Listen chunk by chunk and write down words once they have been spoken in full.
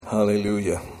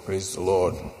Hallelujah. Praise the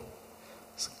Lord.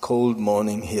 It's a cold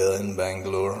morning here in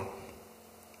Bangalore.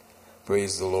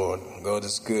 Praise the Lord. God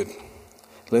is good.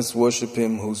 Let's worship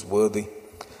Him who's worthy.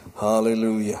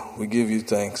 Hallelujah. We give you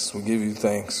thanks. We give you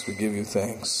thanks. We give you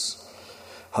thanks.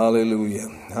 Hallelujah.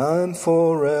 I'm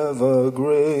forever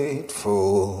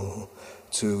grateful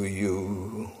to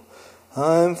you.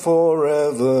 I'm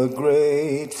forever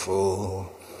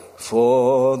grateful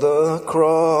for the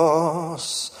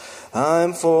cross.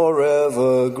 I'm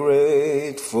forever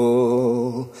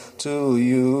grateful to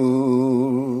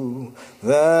you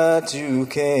that you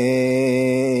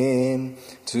came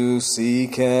to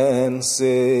seek and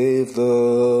save the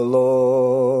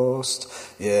lost.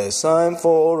 Yes, I'm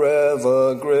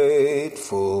forever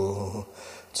grateful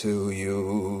to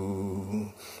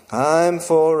you. I'm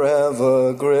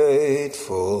forever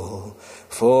grateful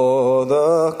for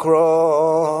the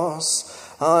cross.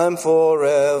 I'm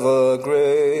forever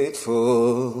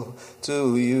grateful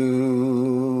to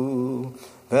you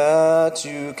that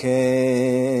you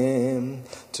came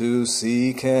to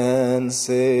seek and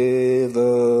save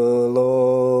the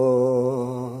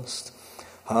lost.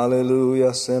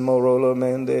 Hallelujah, Semorola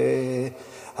Mende.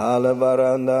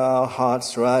 Alabaranda, our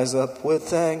hearts rise up with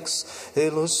thanks.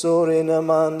 Elusorina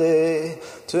Mande,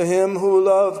 to Him who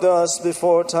loved us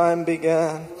before time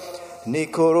began.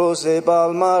 Nikorose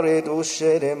balmare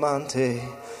dusheremante.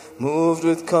 Moved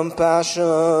with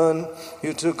compassion,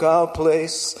 you took our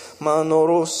place.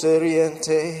 Manoro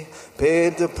seriente,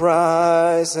 paid the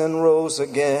price and rose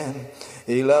again.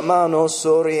 Ilamano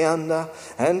sorianda,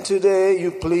 and today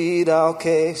you plead our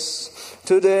case.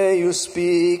 Today you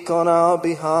speak on our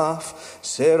behalf.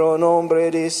 Sero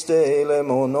nombre diste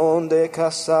lemonon de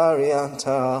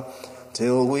casarianta,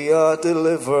 till we are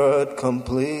delivered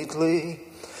completely.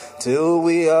 Till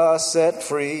we are set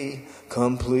free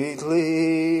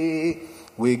completely.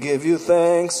 We give you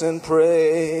thanks and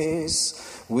praise.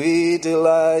 We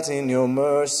delight in your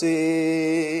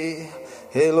mercy.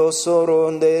 Hello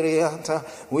soronderianta.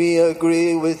 We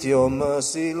agree with your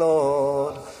mercy,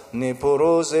 Lord.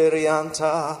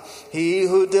 Niporoserianta. He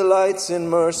who delights in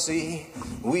mercy,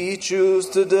 we choose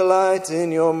to delight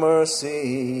in your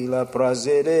mercy. La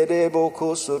prazede de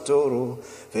boko sotoro.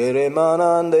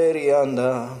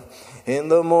 Feremananderianda. In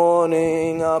the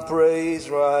morning our praise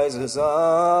rises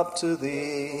up to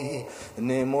thee.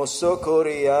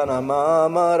 Nemosokoriana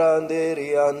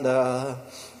mamaranderianda.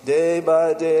 Day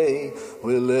by day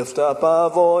we lift up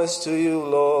our voice to you,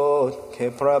 Lord.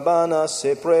 Keprabana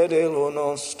sepredelo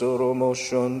nostro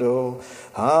moshondo.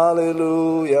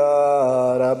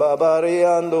 Hallelujah.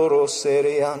 Rababariando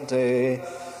roseriante.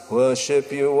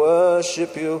 Worship you,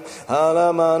 worship you.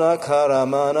 Alamana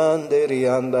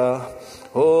karamananderianda.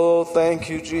 Oh, thank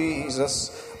you,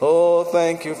 Jesus. Oh,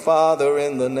 thank you, Father,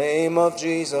 in the name of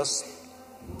Jesus.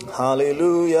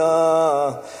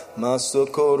 Hallelujah.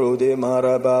 Masokoro de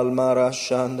marabal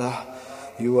marashanda.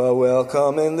 You are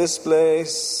welcome in this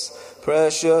place,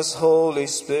 precious Holy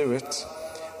Spirit.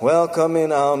 Welcome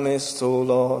in our midst, O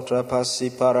Lord.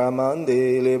 Rapasi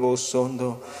paramande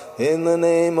lebosondo. In the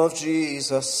name of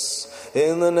Jesus.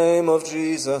 In the name of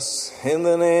Jesus. In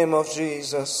the name of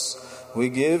Jesus. We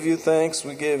give you thanks,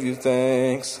 we give you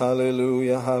thanks.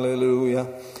 Hallelujah, hallelujah.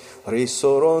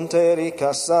 Risoronteri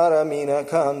kasara mina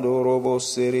kando robo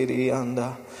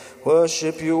siririanda.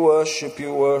 Worship you, worship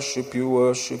you, worship you,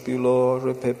 worship you, Lord.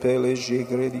 Repepele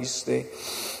jigrediste.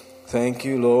 Thank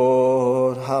you,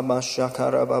 Lord.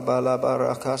 Hamashakara babala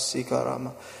barakasi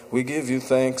karama. We give you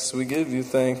thanks, we give you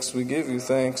thanks, we give you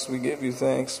thanks, we give you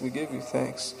thanks, we give you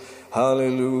thanks.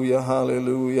 Hallelujah,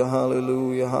 hallelujah,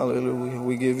 hallelujah, hallelujah.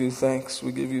 We give you thanks,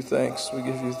 we give you thanks, we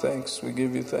give you thanks, we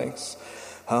give you thanks.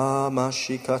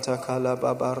 Mashikata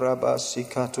kalababa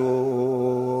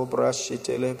rabasikato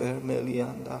brashitele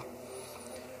bermelianda.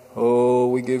 Oh,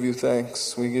 we give you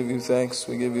thanks, we give you thanks,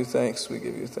 we give you thanks, we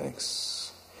give you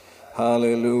thanks.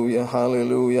 Hallelujah,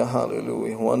 hallelujah,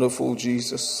 hallelujah. Wonderful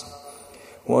Jesus,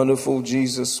 wonderful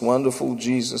Jesus, wonderful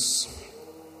Jesus.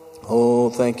 Oh,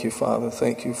 thank you, Father.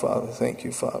 Thank you, Father. Thank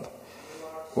you, Father.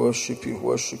 Worship you,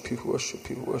 worship you, worship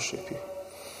you, worship you.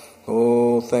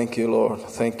 Oh, thank you, Lord.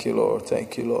 Thank you, Lord.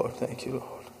 Thank you, Lord. Thank you,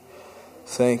 Lord.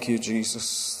 Thank you,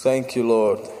 Jesus. Thank you,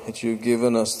 Lord, that you've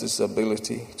given us this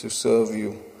ability to serve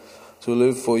you, to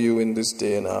live for you in this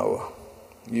day and hour.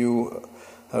 You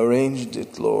arranged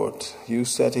it, Lord. You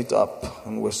set it up,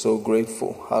 and we're so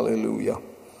grateful. Hallelujah.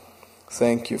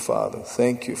 Thank you, Father.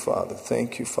 Thank you, Father.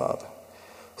 Thank you, Father.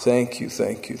 Thank you,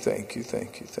 thank you, thank you,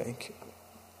 thank you, thank you.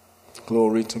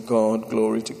 Glory to God,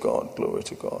 glory to God, glory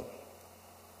to God.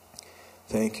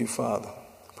 Thank you, Father.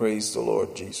 Praise the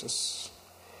Lord Jesus.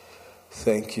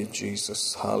 Thank you,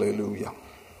 Jesus. Hallelujah.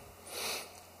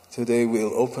 Today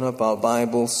we'll open up our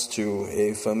Bibles to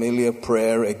a familiar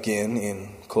prayer again in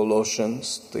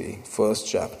Colossians, the first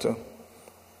chapter.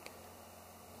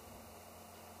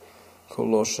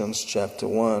 Colossians chapter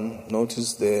 1.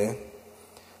 Notice there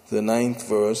the 9th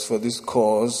verse. For this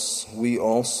cause we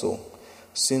also,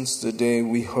 since the day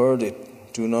we heard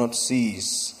it, do not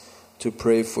cease to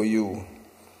pray for you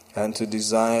and to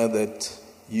desire that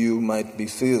you might be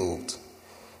filled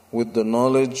with the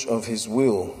knowledge of His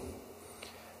will,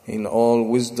 in all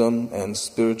wisdom and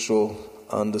spiritual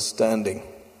understanding,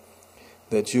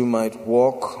 that you might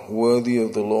walk worthy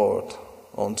of the Lord,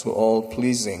 unto all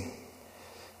pleasing,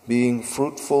 being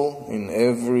fruitful in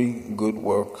every good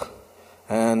work,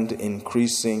 and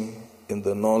increasing in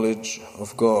the knowledge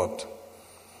of God.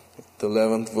 The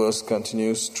 11th verse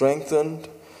continues, strengthened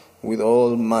with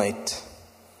all might,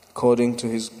 according to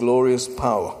His glorious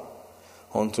power,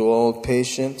 unto all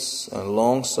patience and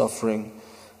long-suffering,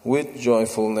 with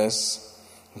joyfulness,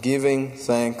 giving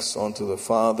thanks unto the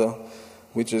Father,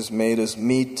 which has made us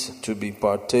meet to be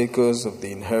partakers of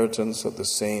the inheritance of the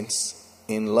saints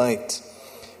in light.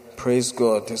 Praise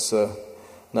God. It's a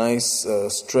nice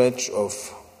stretch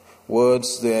of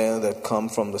words there that come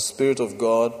from the Spirit of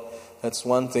God. That's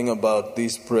one thing about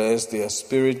these prayers. They are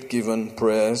Spirit-given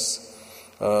prayers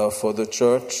for the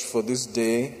church, for this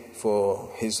day, for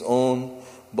His own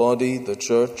body, the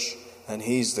church. And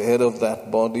He's the head of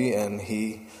that body, and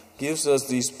He gives us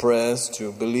these prayers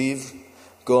to believe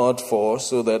God for,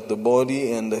 so that the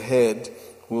body and the head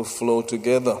will flow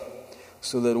together,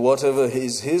 so that whatever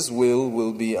is His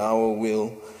will be our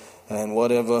will, and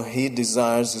whatever He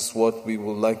desires is what we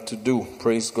would like to do.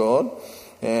 Praise God.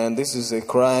 And this is a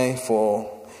cry for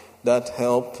that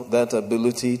help, that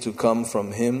ability to come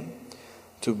from Him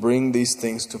to bring these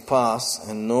things to pass,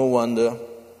 and no wonder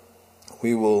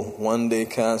we will one day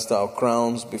cast our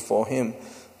crowns before Him,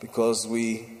 because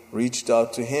we reached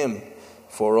out to Him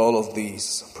for all of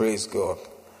these. Praise God.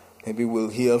 Maybe we'll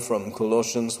hear from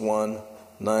Colossians 1,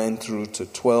 9 through to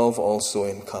 12 also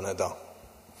in Kannada.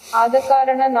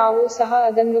 ಆದಕಾರಣ ನಾವು ಸಹ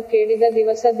ಅದನ್ನು ಕೇಳಿದ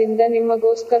ದಿವಸದಿಂದ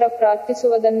ನಿಮಗೋಸ್ಕರ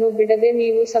ಪ್ರಾರ್ಥಿಸುವುದನ್ನು ಬಿಡದೆ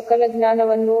ನೀವು ಸಕಲ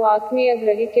ಜ್ಞಾನವನ್ನು ಆತ್ಮೀಯ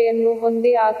ಗ್ರಹಿಕೆಯನ್ನು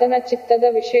ಹೊಂದಿ ಆತನ ಚಿತ್ತದ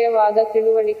ವಿಷಯವಾದ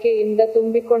ತಿಳುವಳಿಕೆಯಿಂದ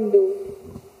ತುಂಬಿಕೊಂಡು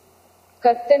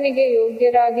ಕರ್ತನಿಗೆ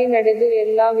ಯೋಗ್ಯರಾಗಿ ನಡೆದು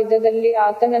ಎಲ್ಲಾ ವಿಧದಲ್ಲಿ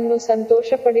ಆತನನ್ನು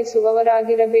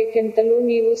ಸಂತೋಷಪಡಿಸುವವರಾಗಿರಬೇಕೆಂತಲೂ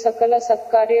ನೀವು ಸಕಲ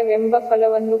ಸತ್ಕಾರ್ಯವೆಂಬ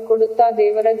ಫಲವನ್ನು ಕೊಡುತ್ತಾ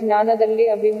ದೇವರ ಜ್ಞಾನದಲ್ಲಿ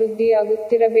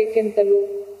ಅಭಿವೃದ್ಧಿಯಾಗುತ್ತಿರಬೇಕೆಂತಲೂ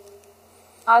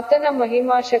ಆತನ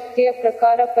ಮಹಿಮಾ ಶಕ್ತಿಯ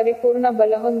ಪ್ರಕಾರ ಪರಿಪೂರ್ಣ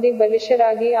ಬಲಹೊಂದಿ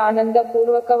ಬಲಿಷ್ಠರಾಗಿ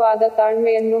ಆನಂದಪೂರ್ವಕವಾದ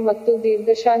ತಾಳ್ಮೆಯನ್ನು ಮತ್ತು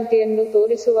ದೀರ್ಘಶಾಂತಿಯನ್ನು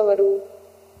ತೋರಿಸುವವರು,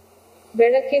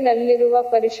 ಬೆಳಕಿನಲ್ಲಿರುವ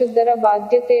ಪರಿಶುದ್ಧರ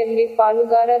ಬಾಧ್ಯತೆಯಲ್ಲಿ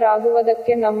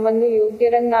ಪಾಲುಗಾರರಾಗುವುದಕ್ಕೆ ನಮ್ಮನ್ನು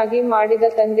ಯೋಗ್ಯರನ್ನಾಗಿ ಮಾಡಿದ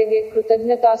ತಂದೆಗೆ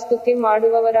ಕೃತಜ್ಞತಾಸ್ತುತಿ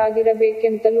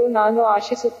ಮಾಡುವವರಾಗಿರಬೇಕೆಂತಲೂ ನಾನು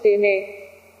ಆಶಿಸುತ್ತೇನೆ.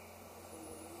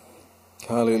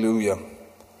 Hallelujah.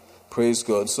 Praise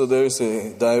God. So there is a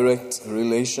direct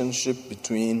relationship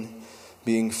between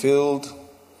being filled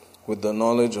with the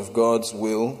knowledge of God's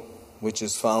will, which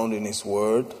is found in His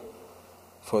Word.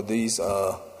 For these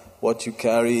are what you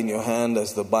carry in your hand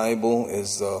as the Bible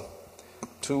is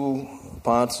two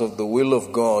parts of the will of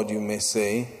God, you may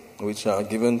say, which are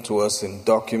given to us in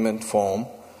document form.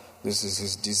 This is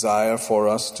His desire for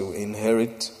us to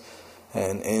inherit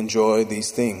and enjoy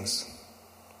these things.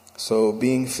 So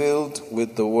being filled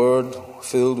with the Word,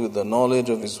 filled with the knowledge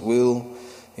of His will,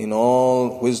 in all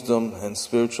wisdom and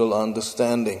spiritual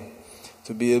understanding,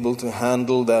 to be able to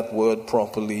handle that Word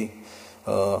properly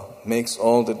makes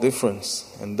all the difference,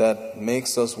 and that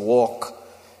makes us walk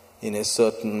in a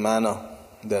certain manner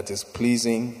that is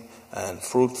pleasing and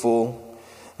fruitful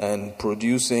and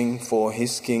producing for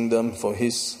His kingdom, for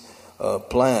His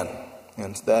plan.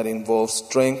 And that involves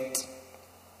strength,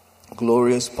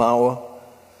 glorious power,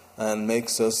 and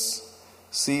makes us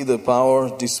see the power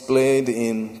displayed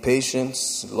in patience,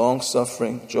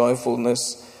 long-suffering, joyfulness,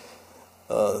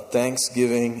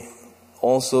 thanksgiving,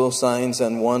 also signs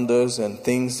and wonders and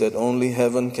things that only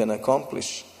heaven can accomplish.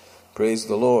 Praise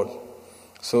the Lord.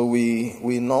 So we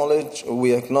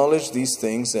acknowledge these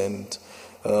things, and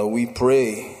we pray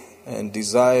and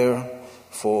desire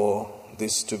for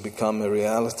this to become a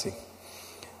reality.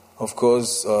 Of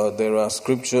course, there are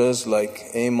scriptures like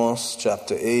Amos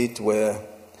chapter 8 where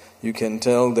you can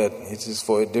tell that it is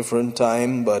for a different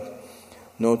time, but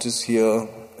notice here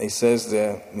it says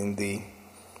there in the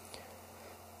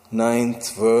 9th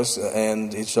verse,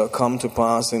 and it shall come to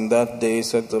pass in that day,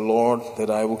 said the Lord, that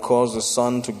I will cause the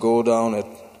sun to go down at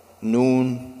noon,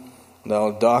 and I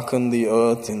will darken the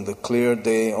earth in the clear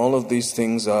day. All of these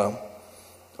things are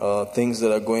things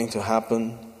that are going to happen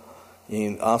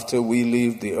after we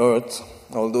leave the earth,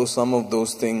 although some of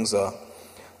those things are,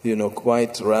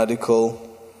 quite radical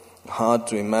hard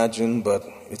to imagine, but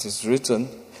it is written.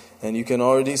 And you can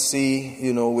already see,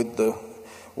 with the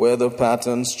weather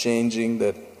patterns changing,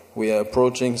 that we are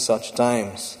approaching such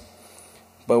times.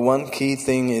 But one key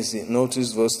thing is,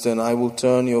 notice verse 10, I will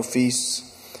turn your feasts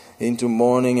into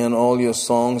mourning and all your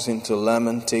songs into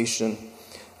lamentation.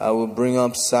 I will bring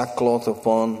up sackcloth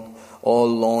upon all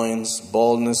loins,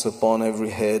 baldness upon every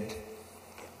head.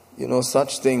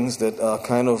 Such things that are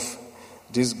kind of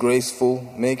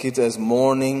disgraceful, make it as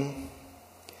mourning.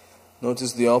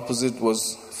 Notice the opposite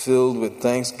was filled with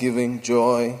thanksgiving,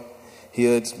 joy.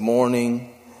 Here it's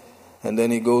mourning. And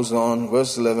then he goes on,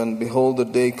 verse 11, behold, the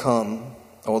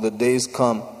days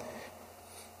come,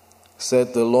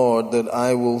 said the Lord, that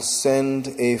I will send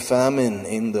a famine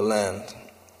in the land,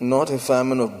 not a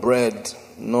famine of bread,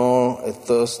 nor a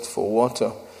thirst for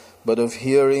water, but of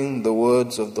hearing the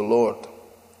words of the Lord.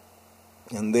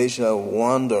 And they shall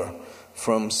wander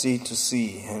from sea to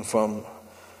sea, and from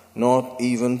north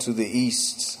even to the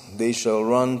east. They shall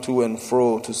run to and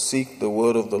fro to seek the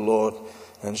word of the Lord,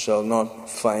 and shall not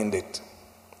find it.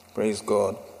 Praise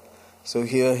God. So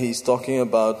here he's talking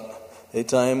about a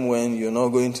time when you're not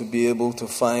going to be able to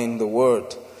find the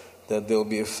word, that there'll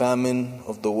be a famine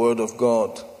of the word of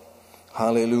God.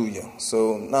 Hallelujah.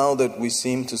 So now that we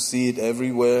seem to see it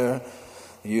everywhere,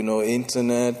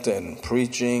 internet and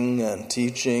preaching and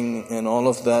teaching and all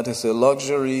of that is a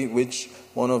luxury which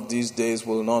one of these days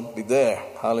will not be there.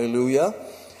 Hallelujah.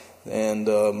 And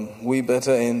we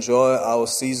better enjoy our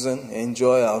season,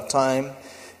 enjoy our time.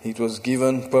 It was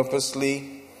given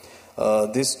purposely.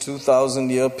 This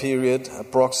 2,000-year period,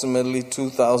 approximately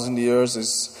 2,000 years,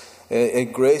 is a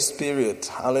grace period.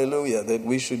 Hallelujah. That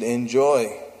we should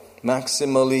enjoy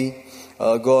maximally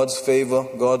God's favor,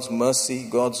 God's mercy,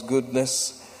 God's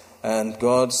goodness, and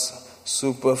God's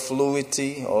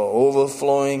superfluity or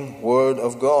overflowing word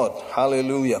of God.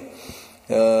 Hallelujah.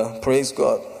 Praise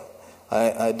God.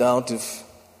 I doubt if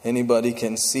anybody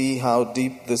can see how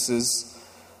deep this is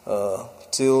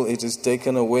till it is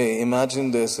taken away.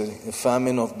 Imagine there's a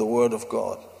famine of the word of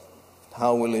God.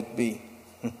 How will it be?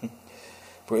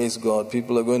 Praise God.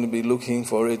 People are going to be looking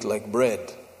for it like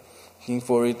bread, looking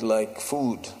for it like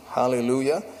food.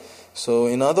 Hallelujah. So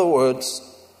in other words,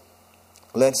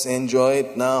 let's enjoy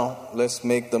it now. Let's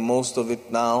make the most of it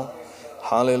now.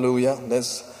 Hallelujah.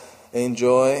 Let's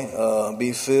enjoy,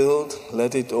 be filled,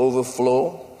 let it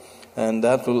overflow, and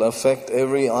that will affect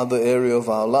every other area of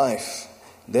our life.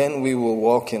 Then we will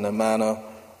walk in a manner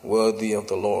worthy of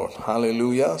the Lord.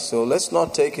 Hallelujah. So let's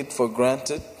not take it for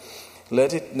granted.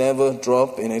 Let it never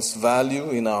drop in its value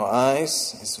in our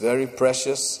eyes. It's very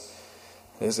precious.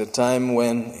 There's a time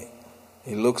when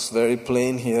it looks very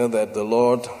plain here that the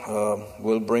Lord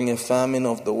will bring a famine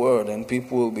of the word, and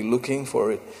people will be looking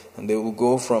for it, and they will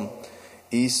go from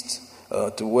east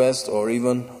to west, or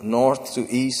even north to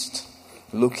east,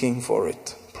 looking for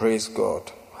it. Praise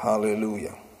God.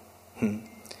 Hallelujah.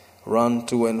 Run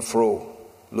to and fro,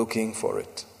 looking for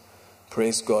it.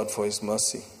 Praise God for His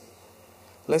mercy.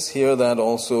 Let's hear that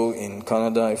also in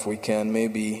Kannada if we can.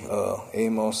 Maybe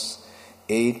Amos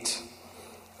 8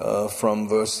 from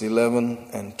verse 11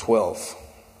 and 12.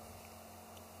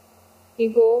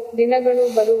 ಇಗೋ, ದಿನಗಳು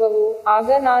ಬರುವವು, ಆಗ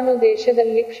ನಾನು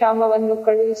ದೇಶದಲ್ಲಿ ಕ್ಷಾಮವನ್ನು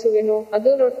ಕಳುಹಿಸುವೆನು. ಅದು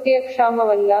ರೊಟ್ಟಿಯ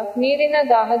ಕ್ಷಾಮವಲ್ಲ, ನೀರಿನ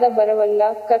ದಾಹದ ಬರವಲ್ಲ,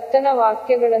 ಕರ್ತನ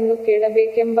ವಾಕ್ಯಗಳನ್ನು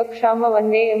ಕೇಳಬೇಕೆಂಬ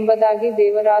ಕ್ಷಾಮವನ್ನೇ ಎಂಬುದಾಗಿ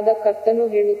ದೇವರಾದ ಕರ್ತನು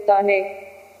ಹೇಳುತ್ತಾನೆ.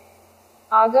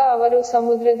 ಆಗ ಅವರು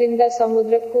ಸಮುದ್ರದಿಂದ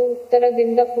ಸಮುದ್ರಕ್ಕೂ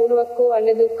ಉತ್ತರದಿಂದ ಪೂರ್ವಕ್ಕೂ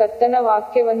ಅಲೆದು ಕರ್ತನ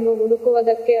ವಾಕ್ಯವನ್ನು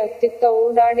ಹುಡುಕುವುದಕ್ಕೆ ಅತ್ತಿತ್ತ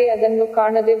ಓಡಾಡಿ ಅದನ್ನು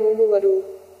ಕಾಣದೆ ಹೋಗುವರು.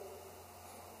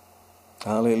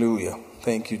 Hallelujah.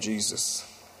 Thank you, Jesus.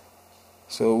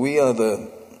 So we are the,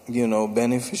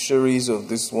 beneficiaries of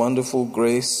this wonderful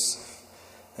grace,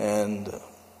 and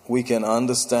we can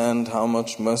understand how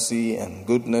much mercy and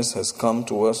goodness has come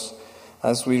to us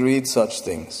as we read such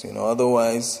things.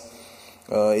 Otherwise,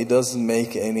 it doesn't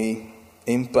make any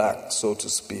impact, so to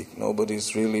speak.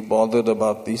 Nobody's really bothered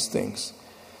about these things.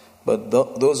 But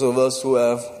those of us who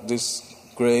have this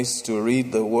grace to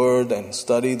read the Word and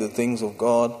study the things of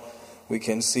God, we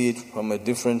can see it from a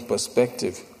different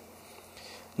perspective.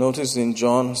 Notice in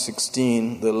John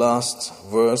 16, the last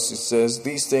verse, it says,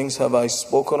 "These things have I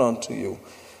spoken unto you,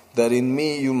 that in me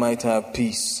you might have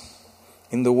peace.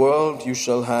 In the world you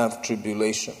shall have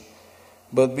tribulation.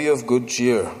 But be of good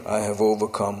cheer, I have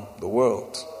overcome the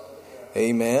world."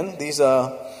 Amen. These are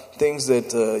things that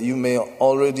you may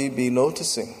already be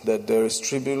noticing, that there is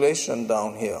tribulation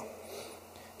down here.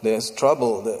 There's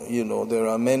trouble. There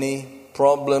are many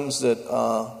problems that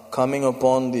are coming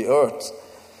upon the earth.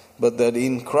 But that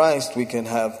in Christ we can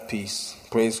have peace.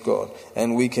 Praise God.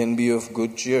 And we can be of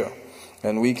good cheer.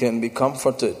 And we can be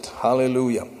comforted.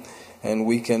 Hallelujah. and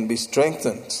we can be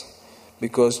strengthened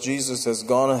because Jesus has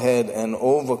gone ahead and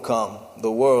overcome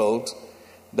the world,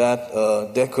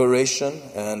 that decoration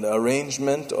and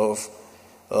arrangement of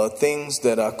things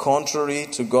that are contrary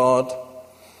to God.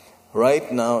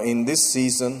 Right now in this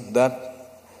season, that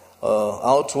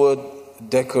outward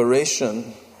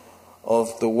decoration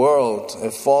of the world, a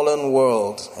fallen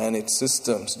world and its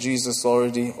systems, Jesus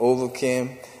already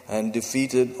overcame and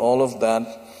defeated all of that,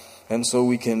 and so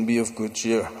we can be of good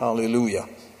cheer. Hallelujah.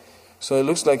 So it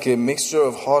looks like a mixture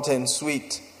of hot and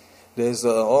sweet. There's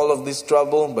all of this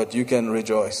trouble, but you can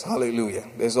rejoice. Hallelujah.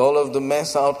 There's all of the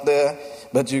mess out there,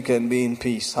 but you can be in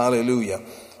peace. Hallelujah.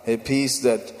 A peace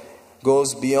that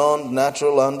goes beyond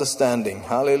natural understanding.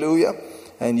 Hallelujah.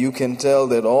 And you can tell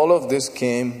that all of this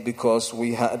came because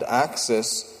we had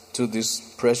access to this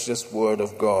precious word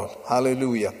of God.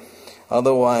 Hallelujah.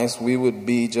 Otherwise, we would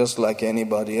be just like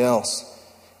anybody else,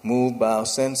 moved by our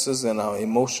senses and our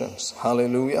emotions.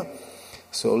 Hallelujah.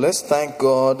 So let's thank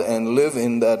God and live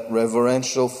in that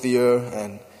reverential fear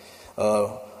and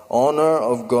honor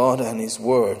of God and His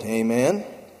Word. Amen.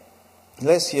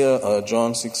 Let's hear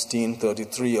John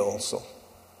 16:33 also.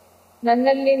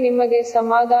 ನನ್ನಲ್ಲಿ ನಿಮಗೆ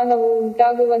ಸಮಾಧಾನವು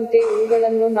ಉಂಟಾಗುವಂತೆ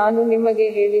ಇವುಗಳನ್ನು ನಾನು ನಿಮಗೆ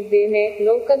ಹೇಳಿದ್ದೇನೆ.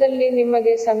 ಲೋಕದಲ್ಲಿ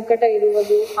ನಿಮಗೆ ಸಂಕಟ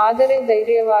ಇರುವುದು, ಆದರೆ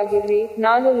ಧೈರ್ಯವಾಗಿರಿ,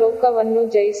 ನಾನು ಲೋಕವನ್ನು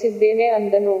ಜಯಿಸಿದ್ದೇನೆ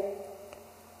ಅಂದನು.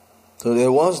 So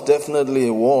there was definitely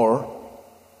a war,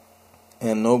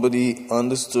 and nobody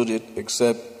understood it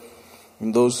except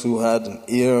those who had an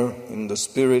ear in the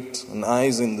spirit and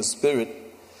eyes in the spirit.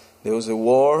 There was a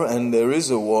war, and there is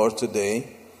a war today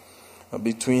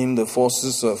between the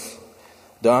forces of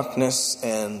darkness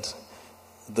and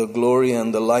the glory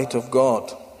and the light of God,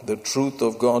 the truth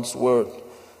of God's word.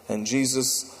 And Jesus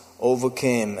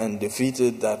overcame and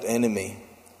defeated that enemy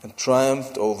and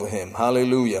triumphed over him.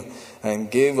 Hallelujah. And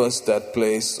gave us that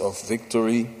place of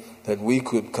victory that we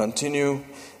could continue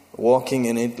walking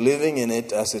in it, living in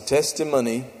it as a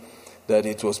testimony that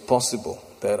it was possible,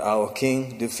 that our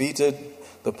King defeated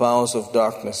the powers of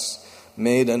darkness,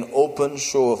 made an open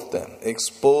show of them,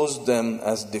 exposed them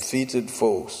as defeated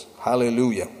foes.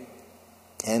 Hallelujah.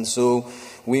 And so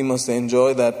we must enjoy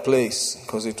that place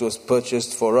because it was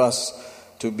purchased for us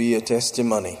to be a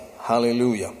testimony.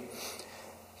 Hallelujah.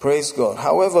 Praise God.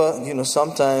 However,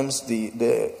 sometimes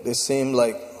they seem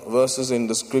like verses in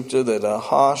the scripture that are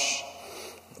harsh,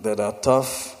 that are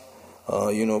tough.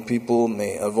 People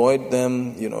may avoid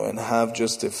them, and have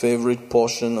just a favorite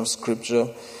portion of scripture.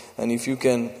 And if you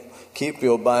can keep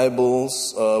your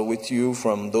Bibles with you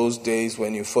from those days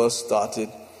when you first started,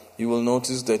 you will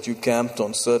notice that you camped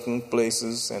on certain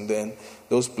places, and then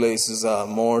those places are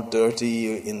more dirty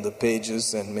in the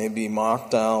pages and maybe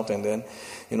marked out, and then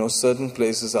certain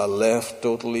places are left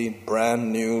totally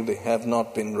brand new, they have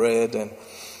not been read, and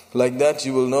like that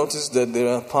you will notice that there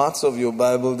are parts of your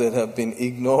Bible that have been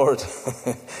ignored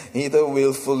either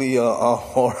willfully or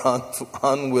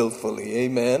unwillfully.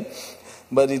 Amen.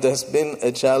 But it has been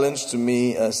a challenge to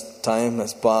me as time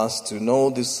has passed to know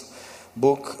this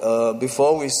book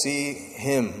before we see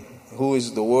Him, who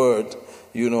is the Word,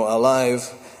 alive,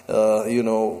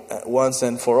 once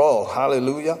and for all.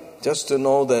 Hallelujah. Just to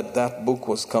know that that book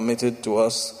was committed to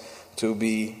us to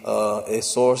be a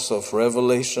source of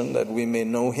revelation, that we may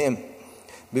know Him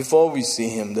before we see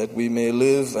Him, that we may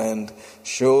live and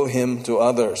show Him to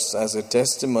others as a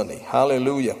testimony.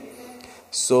 Hallelujah.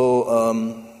 So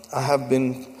I have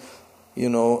been,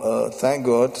 thank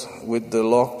God, with the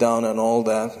lockdown and all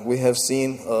that, we have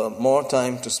seen more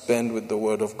time to spend with the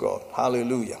Word of God.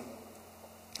 Hallelujah.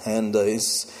 And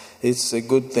it's a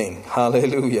good thing.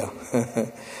 Hallelujah.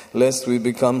 Lest we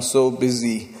become so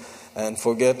busy and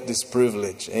forget this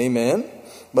privilege. Amen.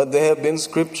 But there have been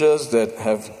scriptures that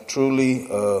have truly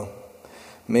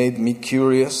made me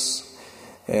curious.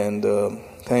 And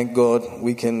thank God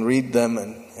we can read them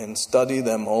and study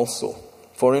them also.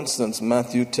 For instance,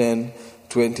 Matthew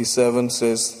 10:27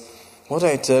 says, "What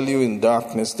I tell you in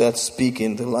darkness, that speak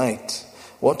in the light.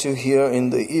 What you hear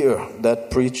in the ear, that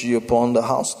preach ye upon the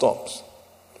housetops."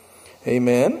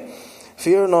 Amen.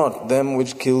 "Fear not them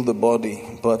which kill the body,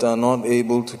 but are not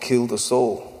able to kill the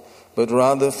soul. But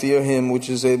rather fear him which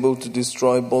is able to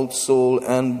destroy both soul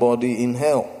and body in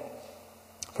hell."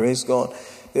 Praise God.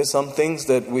 There's some things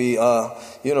that we are,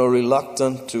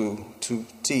 reluctant to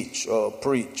teach or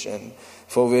preach, and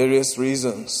for various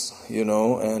reasons,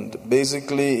 and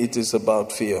basically it is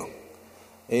about fear.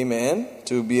 Amen.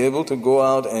 To be able to go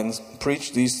out and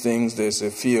preach these things, there's a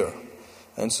fear.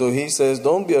 And so he says,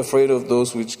 don't be afraid of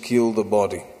those which kill the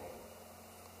body.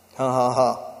 Ha ha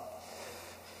ha.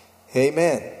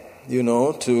 Amen.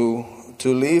 To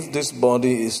leave this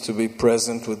body is to be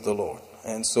present with the Lord.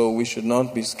 And so we should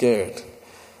not be scared.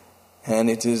 And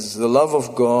it is the love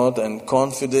of God and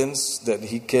confidence that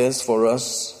He cares for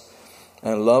us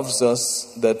and loves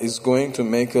us that is going to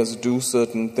make us do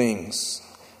certain things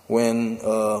when,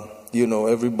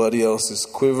 everybody else is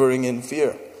quivering in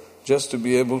fear. Just to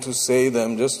be able to say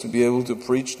them, just to be able to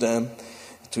preach them,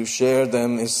 to share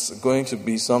them is going to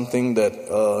be something that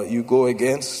you go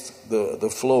against the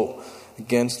flow,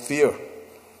 against fear.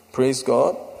 Praise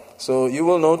God. So you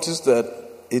will notice that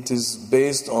it is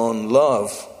based on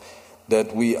love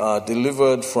that we are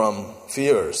delivered from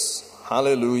fears.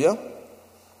 Hallelujah.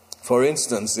 For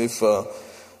instance, if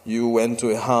you went to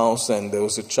a house and there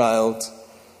was a child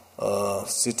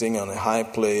sitting on a high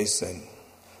place and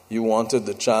you wanted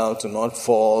the child to not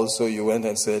fall, so you went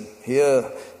and said,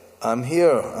 here,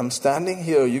 I'm standing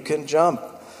here, you can jump.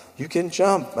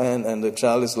 And the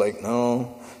child is like,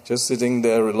 no, just sitting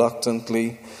there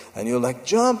reluctantly. And you're like,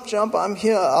 jump, I'm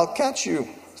here, I'll catch you.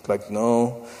 It's like,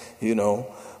 no,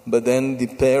 But then the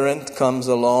parent comes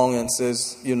along and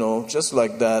says, just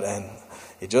like that, and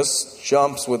he just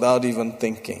jumps without even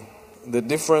thinking. The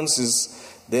difference is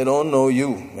they don't know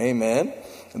you. Amen.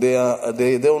 They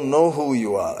don't know who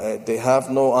you are. They have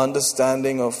no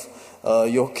understanding of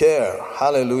your care.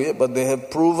 Hallelujah. But they have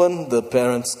proven the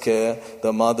parents' care,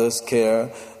 the mother's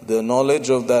care, the knowledge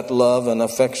of that love and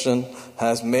affection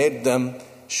has made them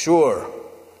sure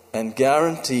and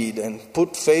guaranteed and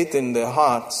put faith in their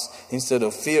hearts instead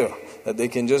of fear, that they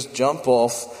can just jump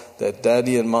off, that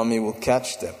daddy and mommy will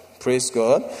catch them. Praise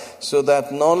God. So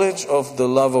that knowledge of the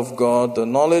love of God, the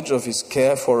knowledge of His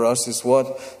care for us is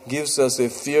what gives us a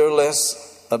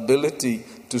fearless ability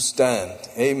to stand.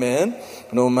 Amen.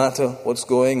 No matter what's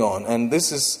going on. And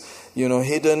this is,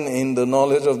 hidden in the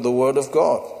knowledge of the Word of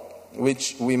God,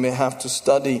 which we may have to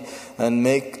study and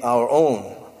make our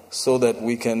own, so that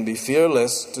we can be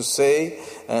fearless to say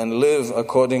and live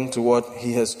according to what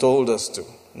He has told us to,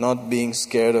 not being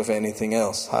scared of anything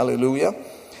else. Hallelujah.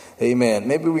 Amen.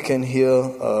 Maybe we can hear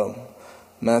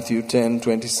Matthew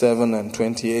 10:27 and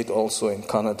 28 also in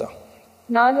Kannada.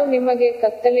 ನಾನು ನಿಮಗೆ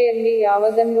ಕತ್ತಲೆಯಲ್ಲಿ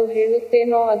ಯಾವುದನ್ನು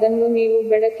ಹೇಳುತ್ತೇನೋ ಅದನ್ನು ನೀವು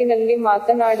ಬೆಳಕಿನಲ್ಲಿ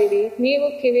ಮಾತನಾಡಿರಿ. ನೀವು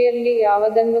ಕಿವಿಯಲ್ಲಿ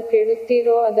ಯಾವುದನ್ನು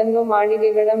ಕೇಳುತ್ತೀರೋ ಅದನ್ನು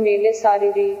ಮಾಳಿಗೆಗಳ ಮೇಲೆ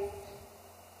ಸಾರಿರಿ.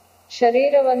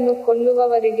 ಶರೀರವನ್ನು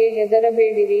ಕೊಲ್ಲುವವರಿಗೆ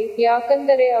ಹೆದರಬೇಡಿರಿ,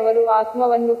 ಯಾಕಂದರೆ ಅವರು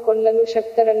ಆತ್ಮವನ್ನು ಕೊಲ್ಲಲು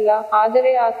ಶಕ್ತರಲ್ಲ,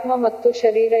 ಆದರೆ ಆತ್ಮ ಮತ್ತು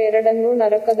ಶರೀರ ಎರಡನ್ನೂ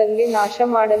ನರಕದಲ್ಲಿ ನಾಶ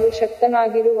ಮಾಡಲು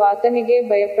ಶಕ್ತನಾಗಿರುವ ಆತನಿಗೆ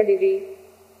ಭಯಪಡಿರಿ.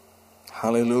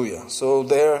 Hallelujah. So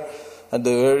there at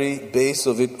the very base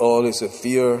of it all is a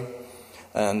fear,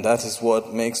 and that is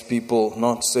what makes people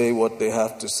not say what they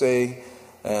have to say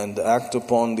and act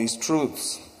upon these truths.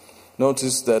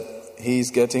 Notice that He's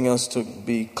getting us to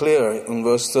be clear. In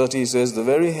verse 30 He says, the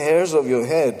very hairs of your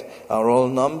head are all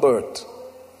numbered.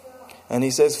 And He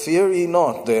says, fear ye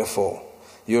not, therefore,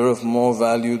 you're of more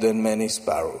value than many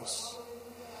sparrows.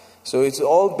 So it's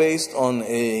all based on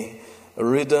a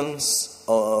riddance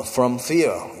from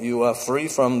fear. You are free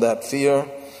from that fear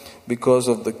because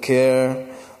of the care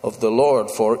of the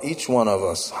Lord for each one of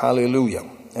us. Hallelujah.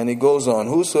 And He goes on,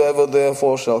 whosoever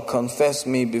therefore shall confess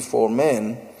me before men,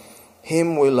 him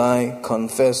will I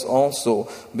confess also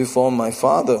before my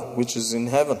Father which is in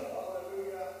heaven.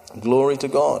 Glory to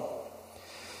God.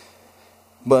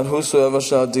 But whosoever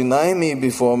shall deny me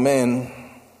before men,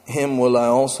 him will I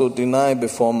also deny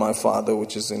before my Father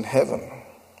which is in heaven.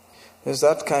 There's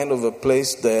that kind of a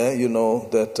place there,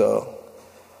 that,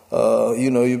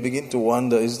 you begin to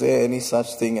wonder, is there any such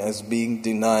thing as being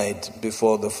denied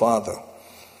before the Father?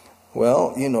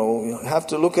 Well, you have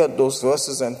to look at those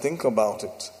verses and think about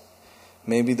it.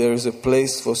 Maybe there is a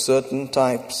place for certain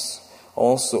types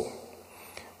also.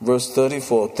 Verse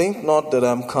 34, think not that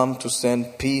I'm come to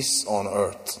send peace on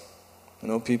earth.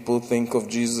 People think of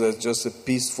Jesus as just a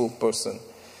peaceful person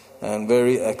and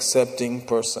very accepting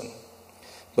person.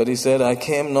 But He said, I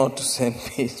came not to send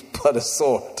peace, but a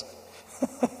sword.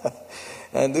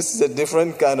 And this is a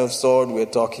different kind of sword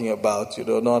we're talking about,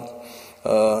 not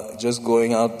just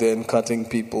going out there and cutting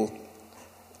people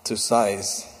to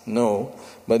size. No.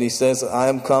 But He says, I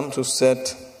am come to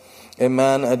set a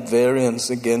man at variance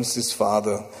against his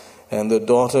father, and the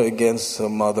daughter against her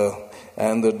mother,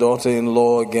 and the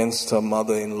daughter-in-law against her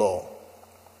mother-in-law.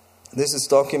 This is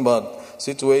talking about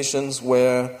situations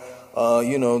where,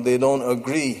 they don't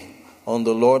agree on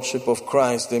the lordship of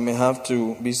Christ. They may have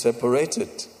to be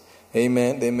separated.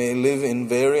 Amen. They may live in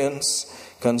variance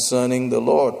concerning the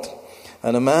Lord.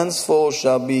 And a man's foe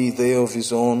shall be they of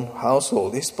his own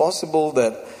household. It's possible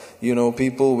that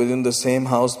people within the same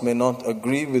house may not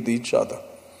agree with each other.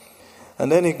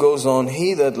 And then He goes on,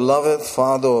 he that loveth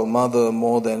father or mother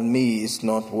more than me is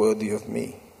not worthy of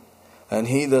me. And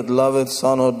he that loveth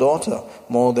son or daughter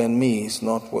more than me is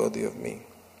not worthy of me.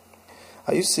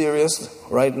 Are you serious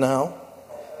right now?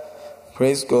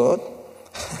 Praise God.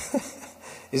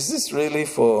 Is this really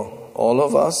for all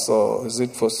of us, or is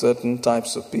it for certain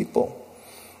types of people?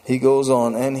 He goes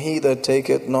on, and he that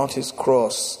taketh not his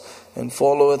cross and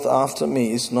followeth after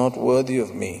me is not worthy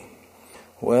of me.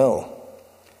 Well,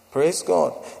 praise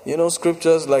God. You know,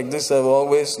 scriptures like this have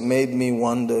always made me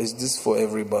wonder, is this for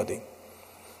everybody?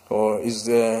 Or is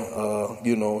there,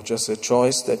 just a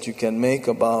choice that you can make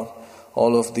about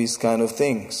all of these kind of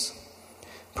things?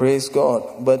 Praise God.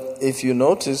 But if you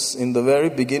notice, in the very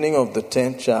beginning of the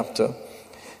 10th chapter,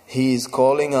 he is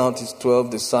calling out his 12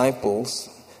 disciples,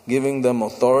 giving them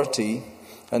authority,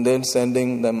 and then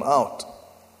sending them out.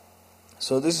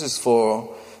 So this is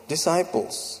for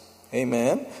disciples,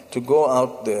 amen, to go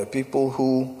out there, people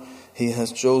who he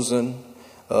has chosen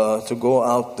to go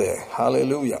out there.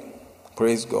 Hallelujah.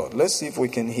 Praise God. Let's see if we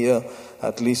can hear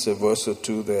at least a verse or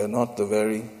two there, not the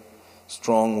very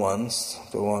strong ones.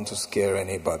 Don't want to scare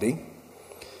anybody.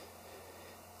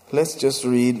 Let's just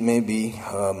read maybe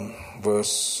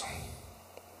verse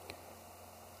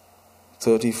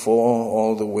 34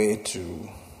 all the way to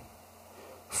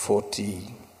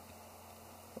 40,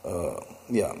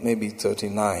 maybe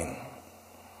 39.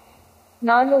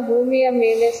 ನಾನು ಭೂಮಿಯ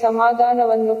ಮೇಲೆ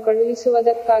ಸಮಾಧಾನವನ್ನು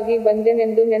ಕಳುಹಿಸುವುದಕ್ಕಾಗಿ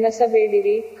ಬಂದೆನೆಂದು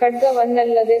ನೆನಸಬೇಡಿರಿ,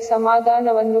 ಖಡ್ಗವನ್ನಲ್ಲದೆ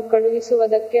ಸಮಾಧಾನವನ್ನು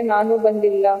ಕಳುಹಿಸುವುದಕ್ಕೆ ನಾನು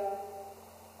ಬಂದಿಲ್ಲ.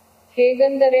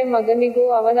 ಹೇಗೆಂದರೆ ಮಗನಿಗೂ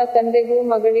ಅವನ ತಂದೆಗೂ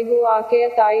ಮಗಳಿಗೂ ಆಕೆಯ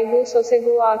ತಾಯಿಗೂ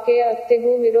ಸೊಸೆಗೂ ಆಕೆಯ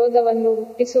ಅತ್ತೆಗೂ ವಿರೋಧವನ್ನು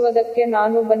ಹುಟ್ಟಿಸುವುದಕ್ಕೆ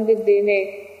ನಾನು ಬಂದಿದ್ದೇನೆ.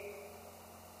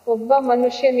 ಒಬ್ಬ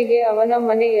ಮನುಷ್ಯನಿಗೆ ಅವನ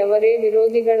ಮನೆಯವರೇ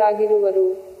ವಿರೋಧಿಗಳಾಗಿರುವರು.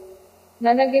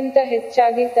 ನನಗಿಂತ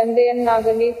ಹೆಚ್ಚಾಗಿ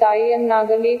ತಂದೆಯನ್ನಾಗಲಿ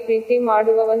ತಾಯಿಯನ್ನಾಗಲಿ ಪ್ರೀತಿ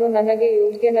ಮಾಡುವವನು ನನಗೆ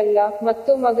ಯೋಗ್ಯನಲ್ಲ,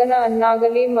 ಮತ್ತು ಮಗನ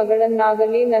ಅನ್ನಾಗಲಿ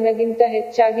ಮಗಳನ್ನಾಗಲಿ ನನಗಿಂತ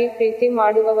ಹೆಚ್ಚಾಗಿ ಪ್ರೀತಿ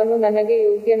ಮಾಡುವವನು ನನಗೆ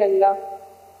ಯೋಗ್ಯನಲ್ಲ.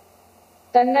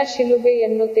 ತನ್ನ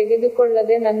ಶಿಲುಬೆಯನ್ನು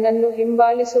ತೆಗೆದುಕೊಳ್ಳದೆ ನನ್ನನ್ನು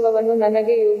ಹಿಂಬಾಲಿಸುವವನು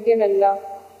ನನಗೆ ಯೋಗ್ಯನಲ್ಲ.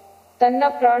 ತನ್ನ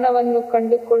ಪ್ರಾಣವನ್ನು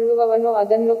ಕಂಡುಕೊಳ್ಳುವವನು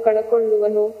ಅದನ್ನು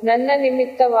ಕಳಕೊಳ್ಳುವನು, ನನ್ನ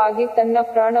ನಿಮಿತ್ತವಾಗಿ ತನ್ನ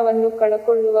ಪ್ರಾಣವನ್ನು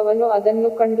ಕಳಕೊಳ್ಳುವವನು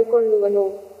ಅದನ್ನು ಕಂಡುಕೊಳ್ಳುವನು.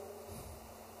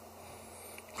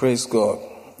 Praise God.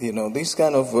 You know, these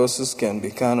kind of verses can be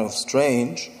kind of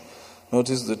strange.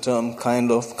 Notice the term kind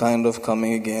of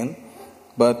coming again.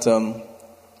 But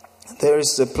there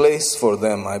is a place for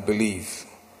them, I believe.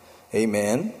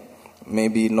 Amen.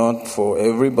 Maybe not for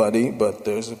everybody, but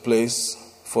there's a place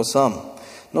for some.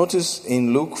 Notice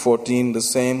in Luke 14, the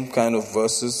same kind of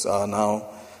verses are now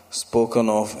spoken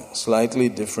of slightly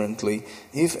differently.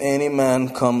 If any man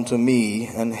come to me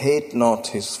and hate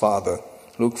not his father,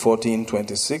 Luke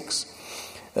 14:26,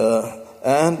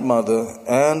 and mother,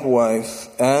 and wife,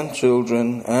 and children,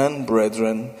 and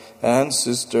brethren, and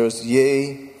sisters, yea,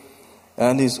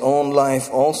 and his own life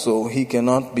also, he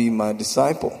cannot be my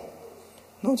disciple.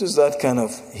 Notice that kind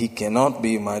of, he cannot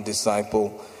be my disciple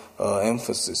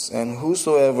emphasis. And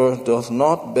whosoever doth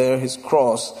not bear his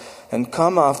cross and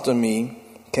come after me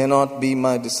cannot be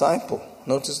my disciple.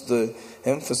 Notice the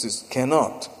emphasis,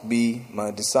 cannot be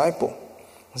my disciple.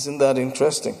 Isn't that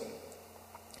interesting?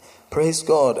 Praise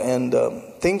God. And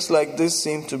things like this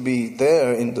seem to be there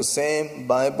in the same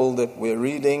Bible that we're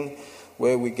reading,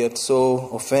 where we get so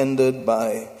offended by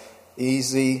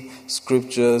easy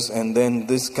scriptures, and then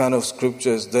this kind of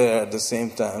scripture is there at the same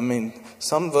time. I mean,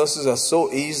 some verses are so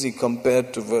easy compared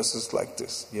to verses like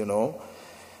this, you know.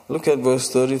 Look at verse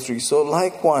 33. So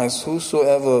likewise,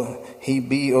 whosoever he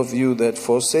be of you that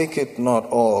forsaketh not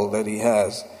all that he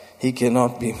has, he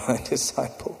cannot be my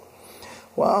disciple.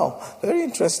 Wow, very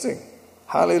interesting.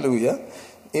 Hallelujah.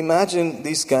 Imagine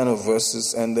these kind of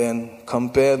verses and then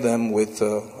compare them with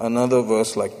another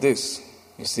verse like this.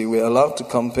 You see, we're allowed to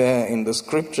compare in the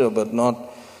scripture, but not,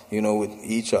 with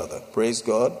each other. Praise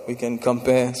God. We can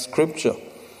compare scripture.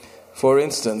 For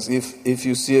instance, if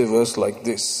you see a verse like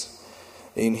this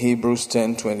in Hebrews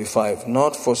 10:25,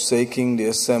 not forsaking the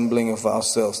assembling of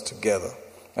ourselves together,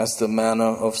 as the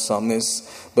manner of some is,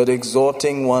 but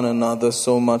exhorting one another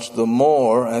so much the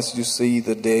more as you see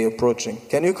the day approaching.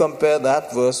 Can you compare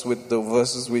that verse with the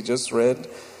verses we just read?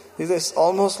 There's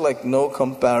almost like no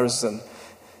comparison.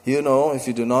 If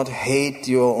you do not hate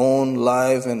your own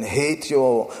life and hate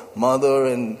your mother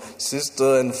and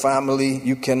sister and family,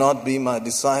 you cannot be my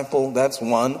disciple. That's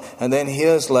one. And then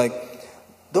here's like,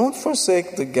 don't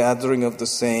forsake the gathering of the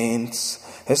saints,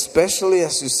 especially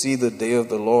as you see the day of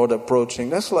the Lord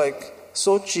approaching. That's like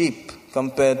so cheap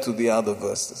compared to the other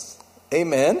verses.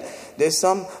 Amen. There's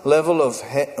some level of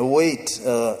weight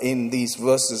in these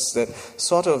verses that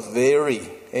sort of vary.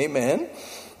 Amen.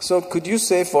 So could you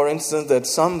say, for instance, that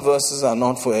some verses are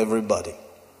not for everybody?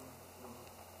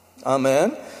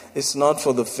 Amen. It's not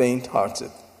for the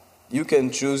faint-hearted. You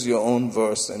can choose your own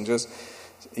verse and just,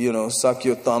 suck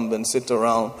your thumb and sit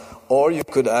around. Or you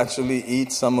could actually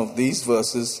eat some of these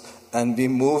verses and be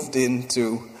moved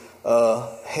into,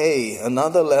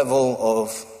 another level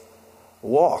of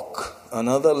walk,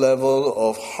 another level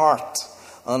of heart,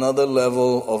 another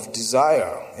level of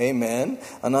desire. Amen.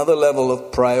 Another level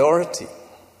of priority.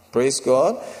 Praise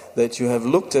God that you have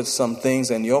looked at some things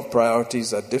and your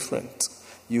priorities are different.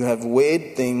 You have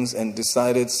weighed things and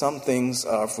decided some things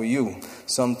are for you,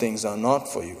 some things are not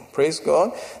for you. Praise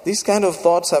God. These kind of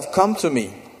thoughts have come to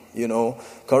me.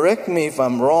 Correct me if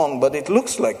I'm wrong, but it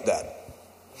looks like that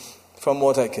from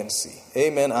what I can see.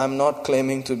 Amen. I'm not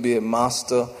claiming to be a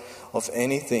master of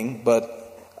anything, but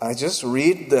I just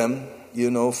read them,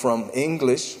 from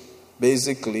English,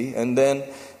 basically, and then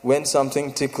when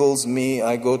something tickles me,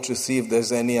 I go to see if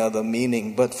there's any other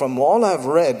meaning. But from all I've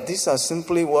read, these are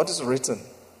simply what is written.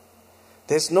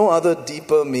 There's no other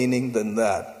deeper meaning than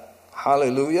that.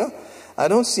 Hallelujah. I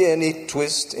don't see any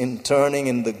twist in turning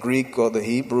in the Greek or the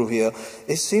Hebrew here.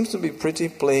 It seems to be pretty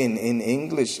plain in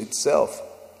English itself.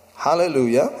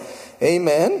 Hallelujah.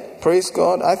 Amen. Praise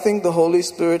God. I think the Holy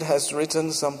Spirit has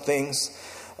written some things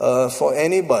for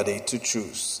anybody to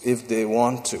choose if they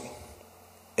want to.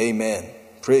 Amen.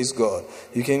 Praise God.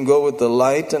 You can go with the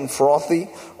light and frothy,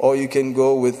 or you can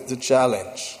go with the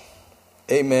challenge.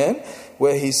 Amen.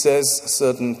 Where he says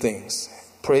certain things.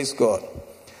 Praise God.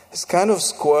 It's kind of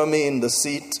squirmy in the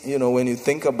seat, when you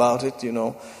think about it,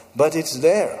 but it's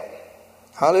there.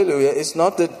 Hallelujah. It's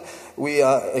not that we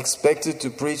are expected to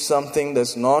preach something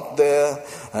that's not there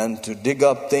and to dig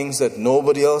up things that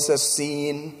nobody else has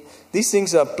seen. These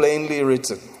things are plainly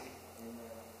written.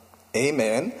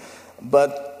 Amen.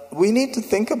 But we need to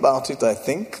think about it, I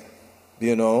think,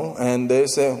 and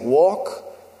there's a walk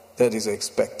that is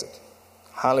expected.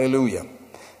 Hallelujah.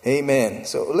 Amen.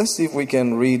 So let's see if we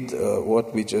can read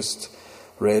what we just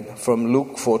read from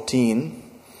Luke 14,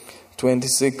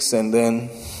 26 and then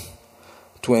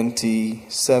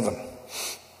 27.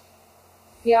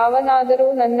 ಯಾವನಾದರೂ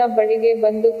ನನ್ನ ಬಳಿಗೆ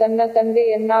ಬಂದು ತನ್ನ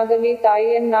ತಂದೆಯನ್ನಾಗಲಿ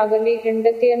ತಾಯಿಯನ್ನಾಗಲಿ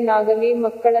ಹೆಂಡತಿಯನ್ನಾಗಲಿ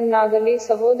ಮಕ್ಕಳನ್ನಾಗಲಿ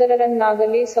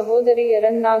ಸಹೋದರರನ್ನಾಗಲಿ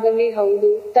ಸಹೋದರಿಯರನ್ನಾಗಲಿ ಹೌದು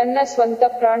ತನ್ನ ಸ್ವಂತ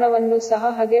ಪ್ರಾಣವನ್ನು ಸಹ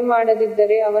ಹಗೆ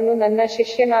ಮಾಡದಿದ್ದರೆ ಅವನು ನನ್ನ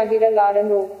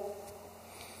ಶಿಷ್ಯನಾಗಿರಲಾರನು.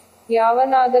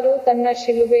 ಯಾವನಾದರೂ ತನ್ನ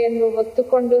ಶಿಲುಬೆಯನ್ನು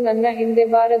ಹೊತ್ತುಕೊಂಡು ನನ್ನ ಹಿಂದೆ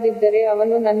ಬಾರದಿದ್ದರೆ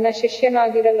ಅವನು ನನ್ನ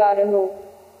ಶಿಷ್ಯನಾಗಿರಲಾರನು.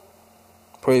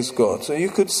 Praise God. So you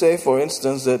could say, for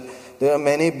instance, that there are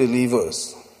many believers,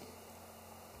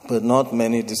 but not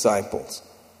many disciples.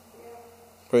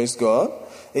 Praise God.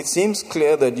 It seems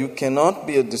clear that you cannot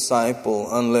be a disciple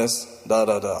unless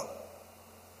da-da-da.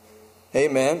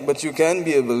 Amen. But you can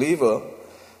be a believer.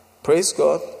 Praise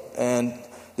God. And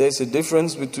there's a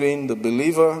difference between the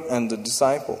believer and the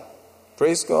disciple.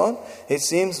 Praise God. It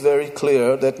seems very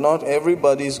clear that not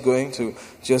everybody is going to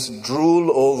just drool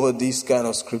over these kind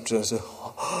of scriptures.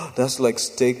 Oh, that's like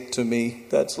steak to me.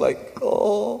 That's like,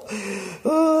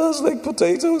 that's like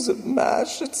potatoes and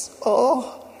mash.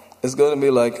 It's going to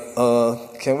be like,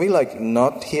 can we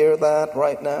not hear that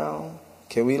right now?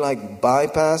 Can we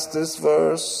bypass this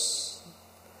verse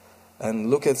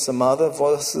and look at some other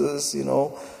verses,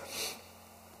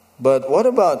 But what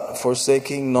about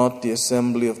forsaking not the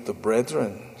assembly of the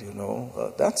brethren,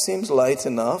 That seems light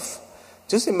enough.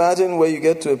 Just imagine where you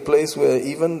get to a place where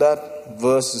even that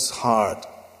verse is hard.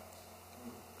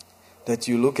 That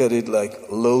you look at it like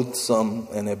loathsome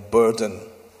and a burden.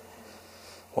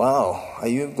 Wow, are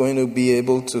you going to be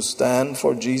able to stand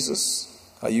for Jesus?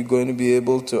 Are you going to be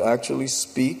able to actually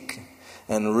speak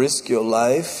and risk your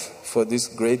life for this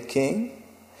great King?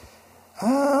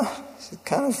 It's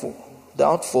kind of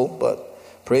doubtful, but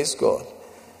praise God.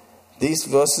 These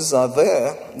verses are there,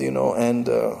 and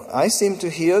I seem to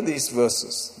hear these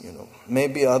verses,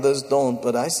 Maybe others don't,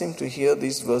 but I seem to hear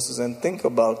these verses and think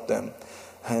about them.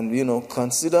 And,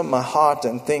 consider my heart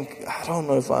and think, I don't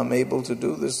know if I'm able to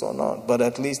do this or not, but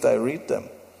at least I read them.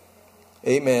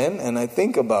 Amen. And I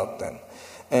think about them.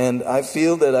 And I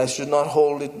feel that I should not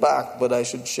hold it back, but I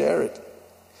should share it.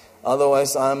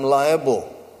 Otherwise, I'm liable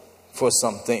for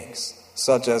some things,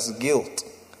 such as guilt.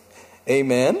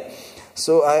 Amen.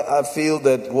 So I feel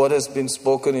that what has been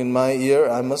spoken in my ear,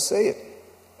 I must say it.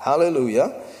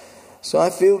 Hallelujah. So I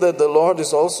feel that the Lord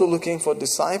is also looking for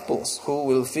disciples who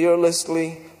will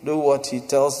fearlessly do what He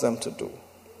tells them to do.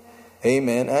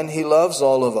 Amen. And He loves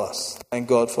all of us. Thank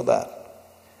God for that.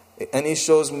 And He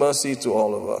shows mercy to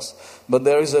all of us. But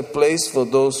there is a place for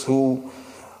those who,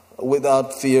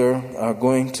 without fear, are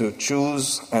going to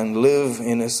choose and live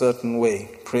in a certain way.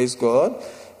 Praise God.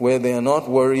 Where they are not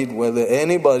worried whether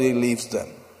anybody leaves them.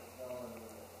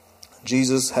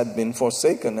 Jesus had been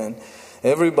forsaken, and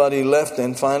everybody left,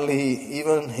 and finally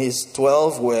even his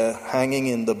 12 were hanging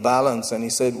in the balance, and he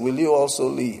said, will you also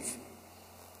leave?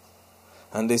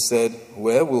 And they said,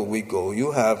 where will we go?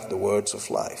 You have the words of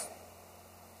life.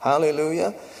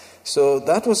 Hallelujah. So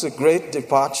that was a great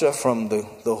departure from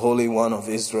the Holy One of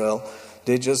Israel.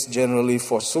 They just generally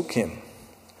forsook him.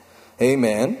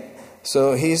 Amen.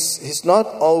 So he's not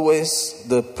always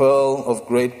the pearl of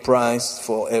great price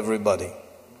for everybody.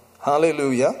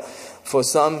 Hallelujah. For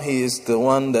some, he is the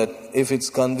one that if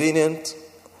it's convenient,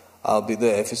 I'll be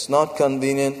there. If it's not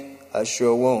convenient, I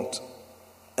sure won't.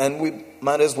 And we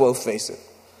might as well face it.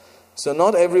 So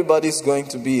not everybody's going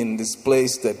to be in this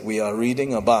place that we are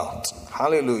reading about.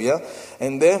 Hallelujah.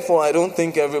 And therefore, I don't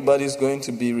think everybody's going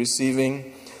to be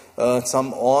receiving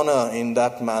some honor in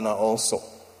that manner also.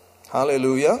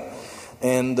 Hallelujah.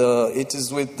 And it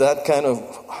is with that kind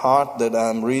of heart that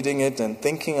I'm reading it and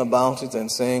thinking about it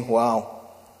and saying, wow.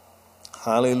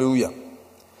 Hallelujah.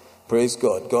 Praise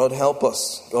God. God help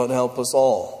us. God help us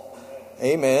all.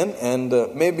 Amen. And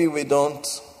maybe we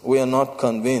are not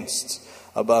convinced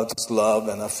about his love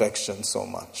and affection so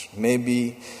much.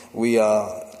 Maybe we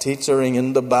are teetering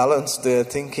in the balance there,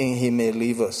 thinking he may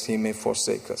leave us, he may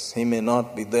forsake us, he may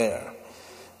not be there.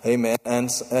 Amen. And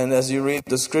as you read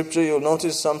the scripture, you'll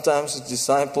notice sometimes the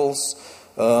disciples,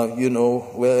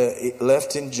 were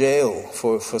left in jail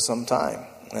for some time.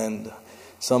 And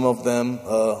some of them,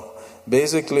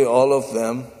 basically all of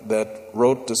them that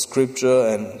wrote the scripture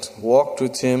and walked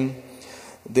with him,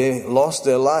 they lost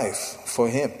their life for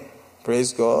him.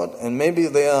 Praise God. And maybe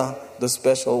they are the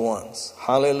special ones.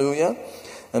 Hallelujah.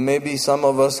 And maybe some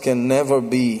of us can never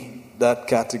be that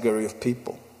category of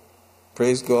people.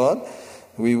 Praise God.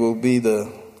 We will be the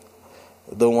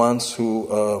ones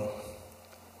who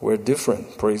were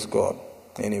different. Praise God.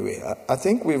 Anyway, I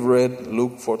think we've read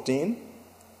Luke 14.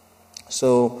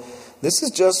 So this is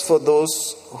just for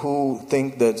those who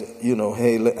think that,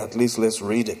 hey, at least let's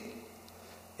read it.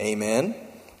 Amen.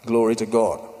 Glory to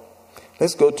God.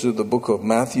 Let's go to the book of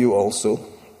Matthew also.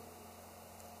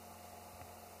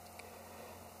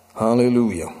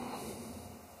 Hallelujah.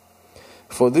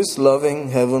 For this loving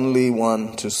heavenly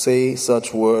one to say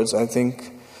such words, I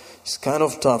think it's kind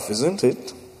of tough, isn't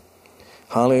it?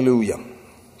 Hallelujah.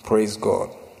 Praise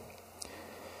God.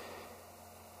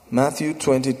 Matthew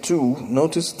 22,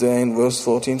 notice there in verse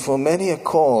 14, for many are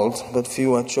called, but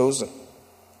few are chosen.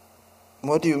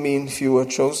 What do you mean few are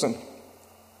chosen?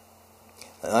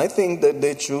 I think that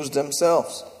they choose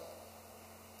themselves.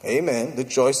 Amen. The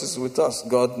choice is with us.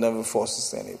 God never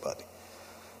forces anybody.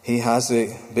 He has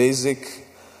a basic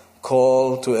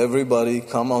call to everybody.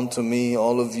 Come unto me,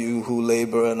 all of you who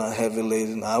labor and are heavy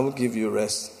laden. I will give you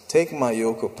rest. Take my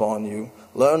yoke upon you.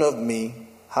 Learn of me.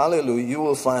 Hallelujah. You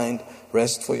will find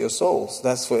rest for your souls.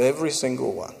 That's for every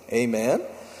single one. Amen.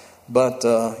 But,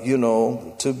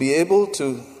 to be able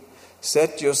to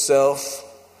set yourself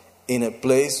in a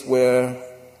place where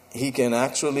he can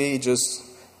actually just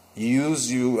use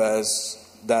you as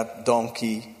that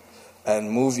donkey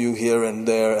and move you here and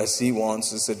there as he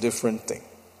wants is a different thing.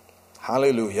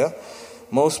 Hallelujah.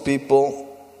 Most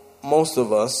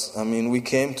of us, we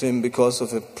came to him because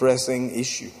of a pressing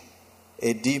issue,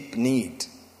 a deep need.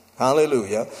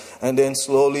 Hallelujah. And then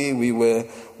slowly we were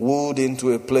wooed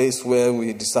into a place where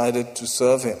we decided to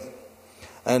serve him.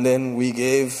 And then we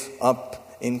gave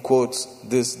up, in quotes,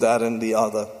 this, that, and the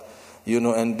other,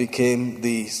 and became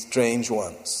the strange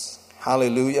ones.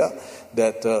 Hallelujah.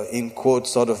 That, in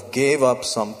quotes, sort of gave up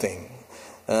something.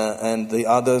 And the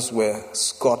others were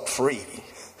scot-free.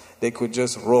 They could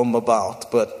just roam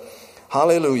about. But,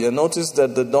 hallelujah. Notice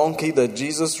that the donkey that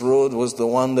Jesus rode was the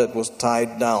one that was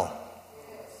tied down.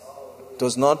 It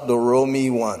was not the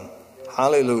roamy one.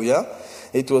 Hallelujah.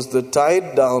 It was the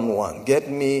tied down one. Get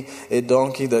me a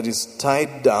donkey that is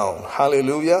tied down.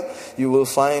 Hallelujah. You will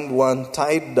find one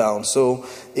tied down. So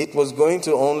it was going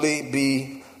to only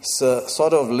be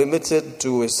sort of limited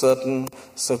to a certain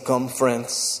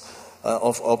circumference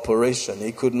of operation.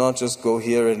 It could not just go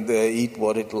here and there, eat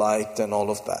what it liked and all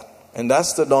of that. And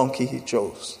that's the donkey he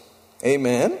chose.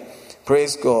 Amen.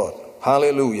 Praise God.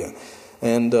 Hallelujah.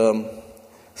 And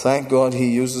thank God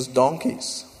he uses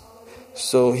donkeys.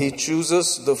 So he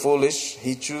chooses the foolish,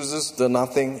 he chooses the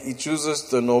nothing, he chooses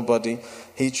the nobody,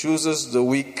 he chooses the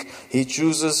weak, he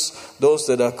chooses those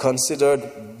that are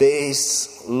considered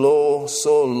base, low,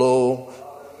 so low.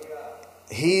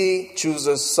 He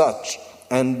chooses such,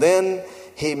 and then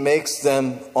he makes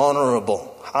them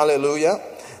honorable. Hallelujah.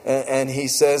 And he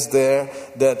says there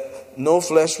that no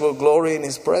flesh will glory in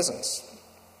his presence.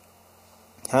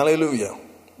 Hallelujah.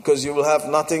 Because you will have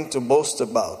nothing to boast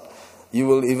about. You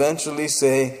will eventually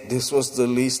say, this was the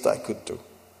least I could do.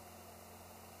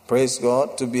 Praise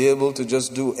God. To be able to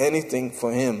just do anything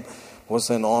for him was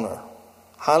an honor.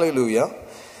 Hallelujah.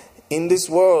 In this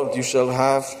world you shall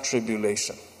have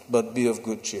tribulation, but be of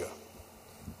good cheer.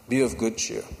 Be of good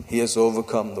cheer. He has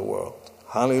overcome the world.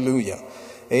 Hallelujah.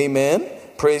 Amen.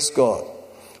 Praise God.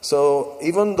 So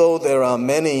even though there are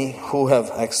many who have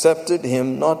accepted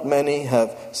him, not many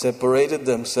have separated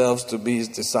themselves to be his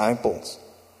disciples.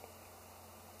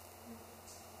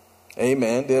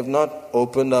 Amen. They have not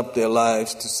opened up their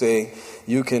lives to say,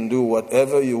 you can do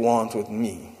whatever you want with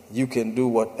me. You can do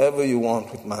whatever you want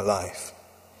with my life.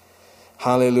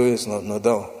 Hallelujah.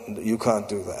 No, you can't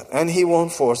do that. And he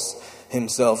won't force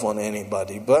himself on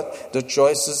anybody. But the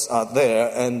choices are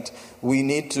there, and we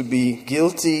need to be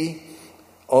guilty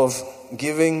of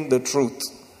giving the truth.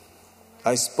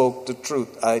 I spoke the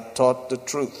truth. I taught the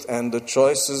truth. And the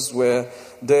choices were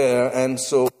there. And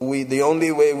so the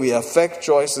only way we affect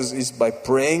choices is by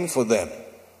praying for them,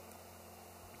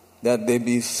 that they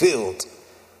be filled,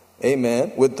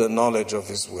 amen, with the knowledge of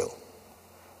his will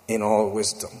in all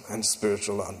wisdom and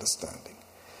spiritual understanding,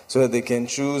 so that they can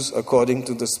choose according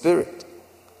to the Spirit,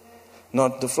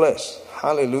 not the flesh.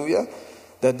 Hallelujah.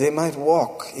 That they might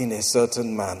walk in a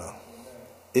certain manner,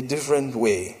 a different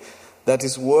way that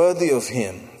is worthy of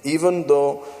him, even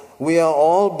though we are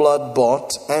all blood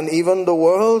bought, and even the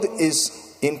world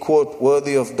is, in quote,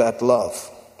 worthy of that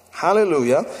love.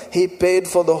 Hallelujah. He paid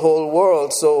for the whole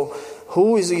world. So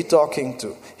who is he talking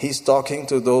to? He's talking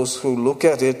to those who look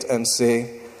at it and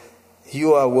say,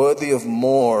 you are worthy of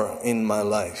more in my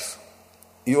life.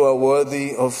 You are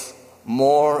worthy of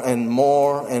more and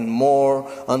more and more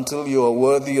until you are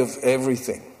worthy of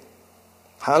everything.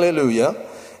 Hallelujah.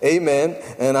 Amen.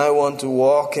 And I want to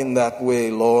walk in that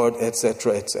way, Lord,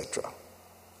 etc., etc.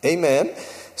 Amen.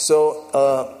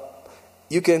 So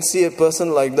you can see a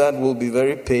person like that will be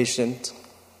very patient.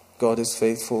 God is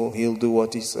faithful. He'll do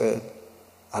what he said.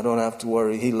 I don't have to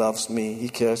worry. He loves me. He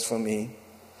cares for me.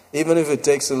 Even if it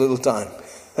takes a little time.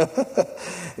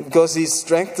 Because he's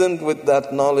strengthened with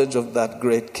that knowledge of that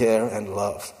great care and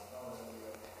love.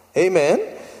 Amen.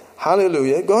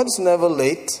 Hallelujah. God's never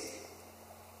late.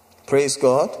 Praise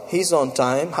God. He's on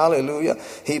time. Hallelujah.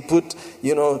 He put,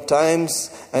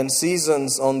 times and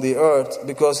seasons on the earth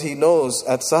because he knows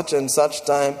at such and such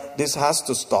time this has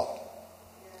to stop.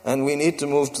 And we need to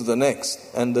move to the next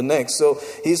and the next. So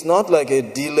he's not like a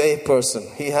delay person.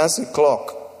 He has a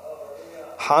clock.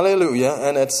 Hallelujah.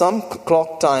 And at some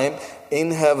clock time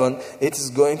in heaven, it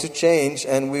is going to change.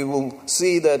 And we will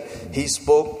see that he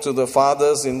spoke to the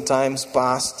fathers in times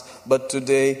past. But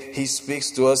today he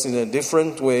speaks to us in a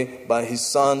different way by his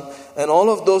Son. And all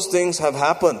of those things have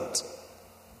happened.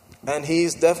 And he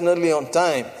is definitely on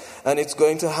time. And it's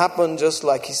going to happen just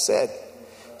like he said.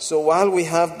 So while we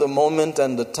have the moment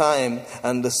and the time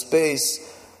and the space,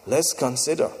 let's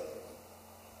consider.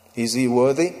 Is he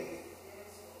worthy?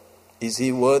 Is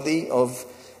he worthy of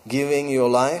giving your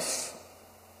life,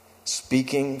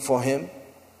 speaking for him,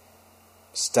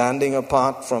 standing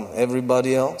apart from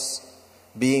everybody else,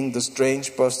 being the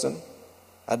strange person,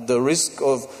 at the risk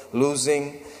of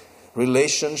losing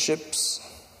relationships,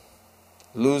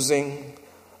 losing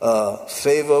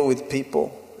favor with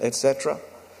people, etc.?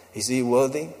 Is he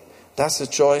worthy? That's a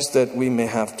choice that we may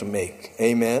have to make.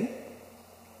 Amen.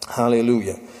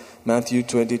 Hallelujah. Matthew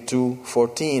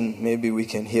 22:14. Maybe we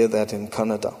can hear that in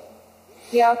Kannada.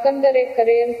 ಯಾಕಂದರೆ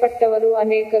ಕರೆಯಲ್ಪಟ್ಟವರು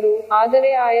ಅನೇಕರು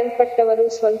ಆದರೆ ಆಯಲ್ಪಟ್ಟವರು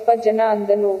ಸ್ವಲ್ಪ ಜನ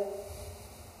ಅಂದನು.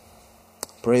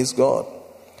 Praise God.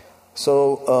 So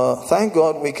thank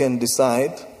God we can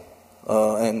decide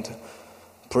and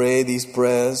pray these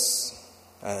prayers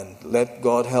and let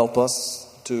God help us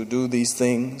to do these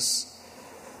things.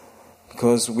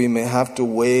 Because we may have to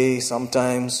weigh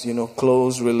sometimes,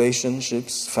 close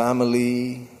relationships,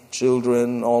 family,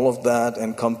 children, all of that,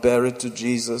 and compare it to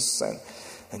Jesus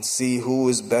and see who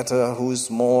is better, who is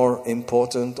more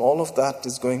important. All of that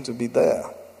is going to be there.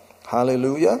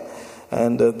 Hallelujah.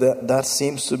 And that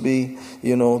seems to be,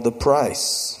 the price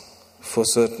for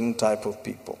certain type of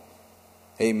people.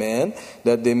 Amen.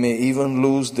 That they may even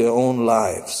lose their own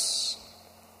lives.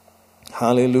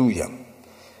 Hallelujah.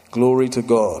 Glory to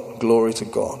God, glory to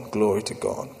God, glory to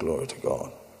God, glory to God.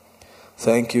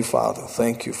 Thank you, Father.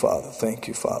 Thank you, Father. Thank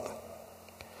you, Father.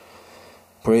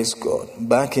 Praise God.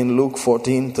 Back in Luke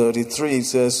 14:33 it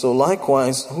says, so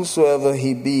likewise, whosoever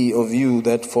he be of you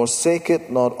that forsaketh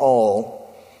not all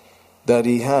that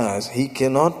he has, he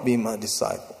cannot be my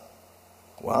disciple.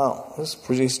 Wow, that's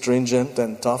pretty stringent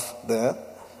and tough there.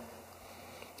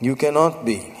 You cannot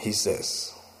be, he says,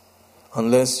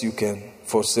 unless you can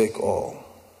forsake all.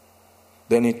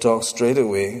 Then he talks straight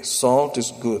away, salt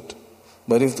is good,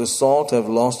 but if the salt have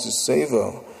lost its savor,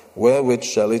 wherewith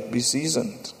shall it be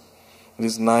seasoned? It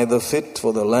is neither fit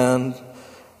for the land,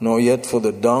 nor yet for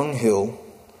the dunghill,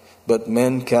 but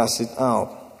men cast it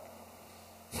out.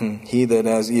 He that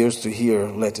has ears to hear,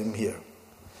 let him hear.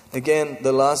 Again,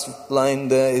 the last line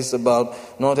there is about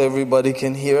not everybody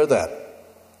can hear that.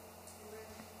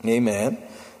 Amen.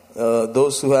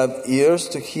 Those who have ears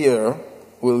to hear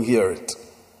will hear it.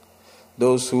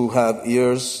 Those who have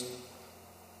ears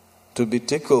to be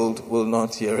tickled will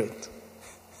not hear it.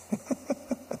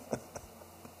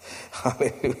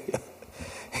 Hallelujah.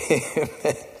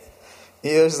 Amen.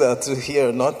 Ears are to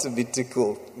hear, not to be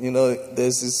tickled.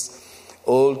 There's this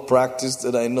old practice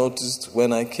that I noticed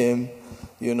when I came,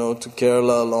 to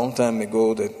Kerala a long time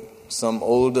ago, that some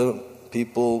older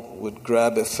people would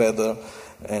grab a feather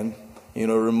and,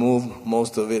 remove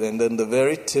most of it, and then the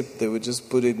very tip they would just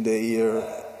put in their ear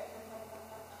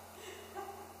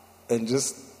and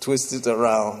just twist it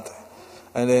around.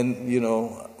 And then,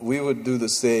 we would do the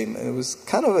same. And it was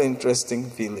kind of an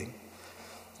interesting feeling.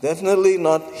 Definitely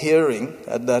not hearing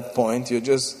at that point. You're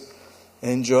just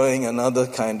enjoying another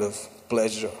kind of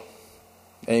pleasure.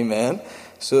 Amen.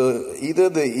 So either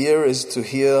the ear is to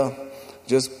hear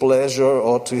just pleasure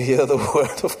or to hear the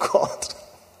word of God.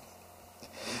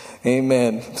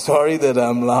 Amen. Sorry that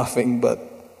I'm laughing, but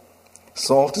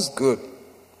salt is good.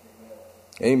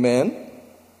 Amen.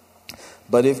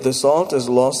 But if the salt has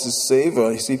lost its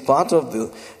savor, you see, part of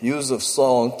the use of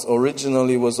salt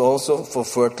originally was also for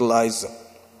fertilizer.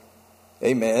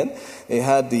 Amen. It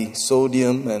had the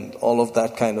sodium and all of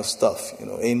that kind of stuff,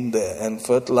 in there. And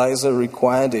fertilizer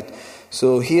required it.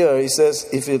 So here he says,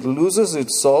 if it loses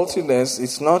its saltiness,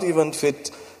 it's not even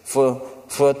fit for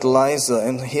fertilizer.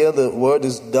 And here the word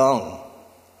is dung.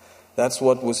 That's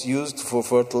what was used for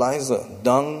fertilizer.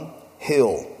 Dung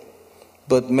hill.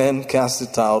 But men cast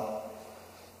it out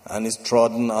and is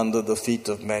trodden under the feet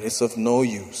of men. It's of no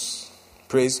use.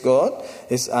 Praise God.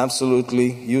 It's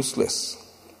absolutely useless.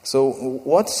 So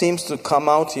what seems to come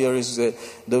out here is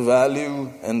the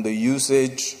value and the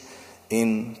usage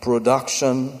in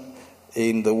production,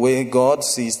 in the way God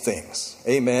sees things.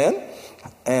 Amen?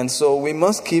 And so we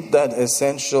must keep that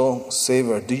essential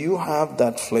savor. Do you have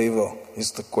that flavor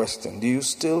is the question. Do you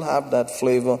still have that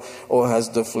flavor, or has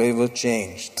the flavor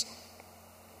changed?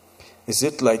 Is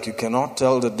it like you cannot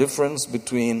tell the difference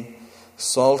between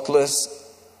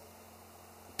saltless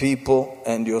people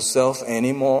and yourself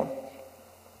anymore?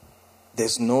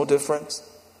 There's no difference.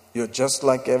 You're just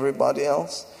like everybody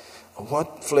else.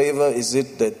 What flavor is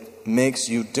it that makes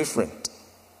you different?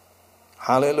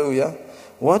 Hallelujah.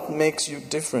 What makes you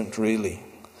different, really?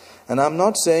 And I'm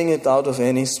not saying it out of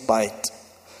any spite.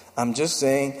 I'm just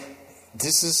saying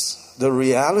this is the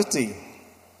reality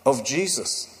of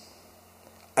Jesus.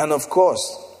 And of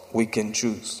course, we can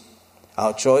choose.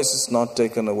 Our choice is not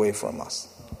taken away from us.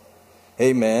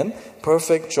 Amen.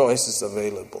 Perfect choice is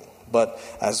available. But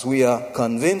as we are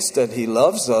convinced that He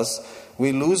loves us,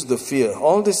 we lose the fear.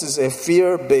 All this is a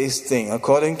fear-based thing.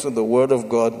 According to the Word of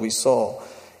God we saw,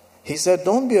 He said,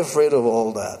 don't be afraid of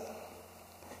all that.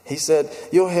 He said,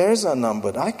 your hairs are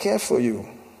numbered. I care for you.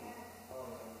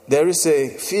 There is a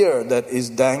fear that is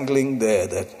dangling there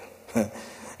that,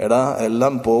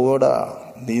 ellam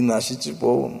povada, nee nashichu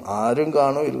povum, aarum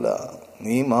kanuvilla,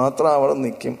 nee matra avada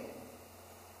nikkum.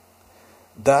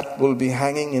 That will be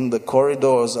hanging in the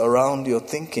corridors around your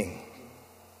thinking.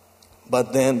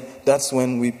 But then that's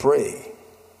when we pray.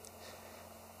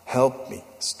 Help me,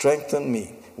 strengthen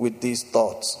me with these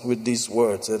thoughts, with these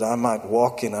words, that I might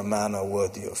walk in a manner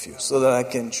worthy of you, so that I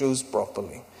can choose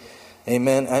properly.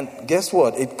 Amen. And guess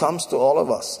what? It comes to all of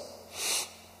us.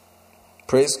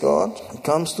 Praise God. It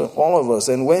comes to all of us.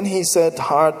 And when He said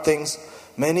hard things,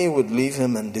 many would leave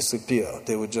Him and disappear.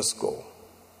 They would just go.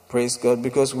 Praise God,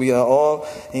 because we are all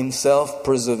in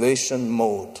self-preservation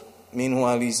mode.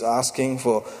 Meanwhile, He's asking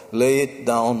for lay it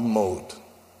down mode.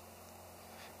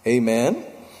 Amen.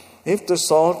 If the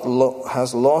salt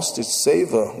has lost its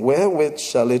savor, wherewith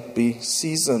shall it be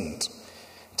seasoned?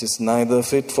 It is neither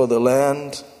fit for the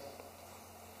land,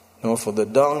 nor for the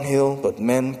dunghill, but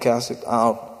men cast it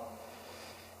out.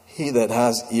 He that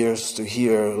has ears to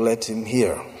hear, let him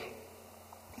hear.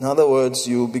 In other words,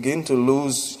 you begin to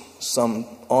lose some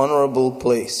honorable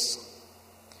place.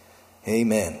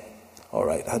 Amen. All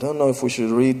right. I don't know if we should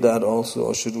read that also,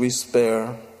 or should we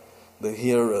spare the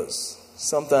hearers?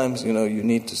 Sometimes, you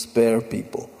need to spare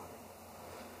people.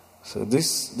 So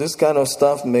this kind of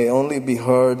stuff may only be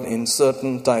heard in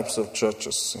certain types of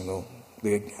churches.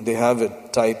 They have a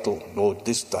title,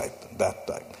 this type, that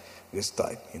type, this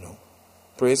type,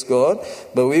 Praise God.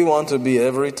 But we want to be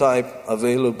every type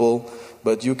available.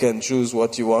 But you can choose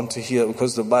what you want to hear,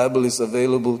 because the Bible is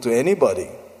available to anybody.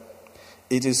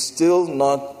 it is still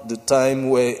not the time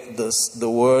where the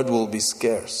word will be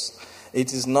scarce.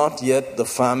 It is not yet the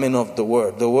famine of the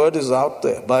word. The word is out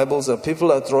there. Bibles are, people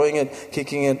are throwing it,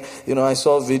 kicking it. I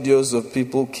saw videos of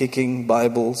people kicking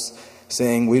Bibles,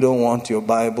 saying, we don't want your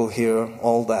Bible here,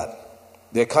 all that.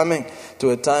 They're coming to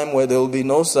a time where there will be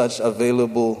no such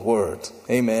available word.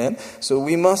 Amen. So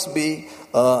we must be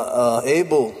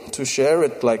able to share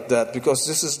it like that, because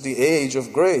this is the age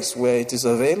of grace where it is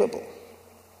available.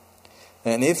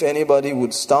 And if anybody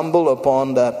would stumble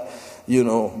upon that,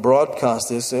 broadcast,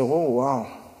 they say, oh wow,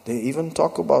 they even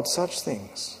talk about such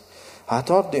things. I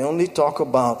thought they only talk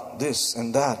about this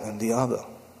and that and the other.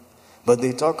 But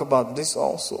they talk about this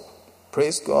also.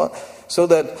 Praise God. So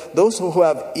that those who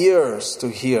have ears to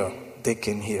hear, they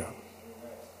can hear.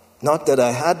 Not that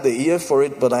I had the ear for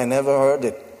it, but I never heard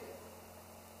it.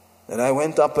 That I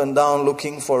went up and down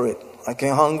looking for it, like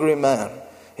a hungry man.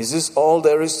 Is this all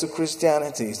there is to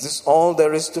Christianity? Is this all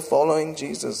there is to following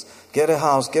Jesus? Get a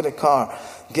house, get a car,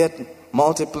 get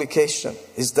multiplication.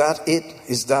 Is that it?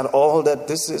 Is that all that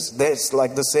this is? That's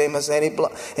like the same as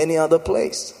any other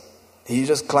place. You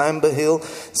just climb the hill,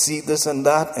 see this and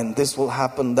that, and this will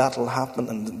happen, that will happen,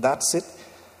 and that's it.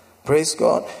 Praise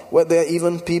God. Well, there are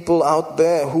even people out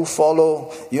there who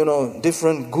follow,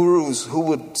 different gurus who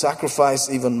would sacrifice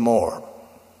even more.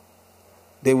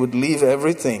 They would leave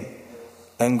everything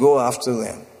and go after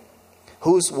them.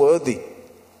 Who's worthy?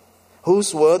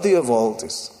 Who's worthy of all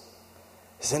this?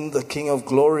 Isn't the King of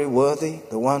Glory worthy?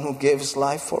 The one who gave his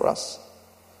life for us?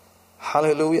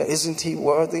 Hallelujah. Isn't he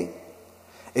worthy?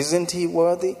 Isn't he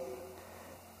worthy?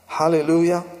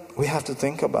 Hallelujah. We have to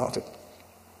think about it.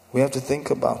 We have to think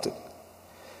about it.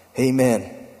 Amen.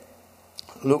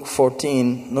 Luke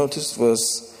 14, notice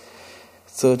verse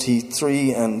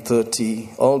 33 and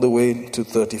 30, all the way to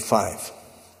 35.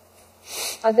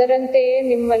 ಅದರಂತೆಯೇ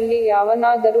ನಿಮ್ಮಲ್ಲಿ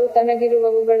ಯಾವನಾದರೂ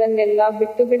ತನಗಿರುವವುಗಳನ್ನೆಲ್ಲ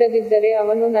ಬಿಟ್ಟು ಬಿಡದಿದ್ದರೆ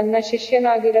ಅವನು ನನ್ನ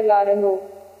ಶಿಷ್ಯನಾಗಿರಲಾರನು.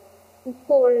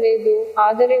 ಉಪ್ಪು ಒಳ್ಳೆಯದು,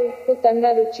 ಆದರೆ ಉಪ್ಪು ತನ್ನ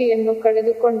ರುಚಿಯನ್ನು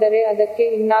ಕಳೆದುಕೊಂಡರೆ ಅದಕ್ಕೆ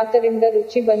ಇನ್ನಾತರಿಂದ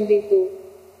ರುಚಿ ಬಂದೀತು.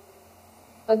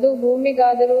 ಅದು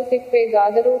ಭೂಮಿಗಾದರೂ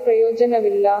ತಿಪ್ಪೆಗಾದರೂ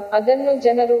ಪ್ರಯೋಜನವಿಲ್ಲ. ಅದನ್ನು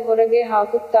ಜನರು ಹೊರಗೆ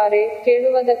ಹಾಕುತ್ತಾರೆ.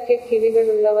 ಕೇಳುವುದಕ್ಕೆ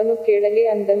ಕಿವಿಗಳುಳ್ಳವನು ಕೇಳಲಿ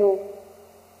ಅಂದನು.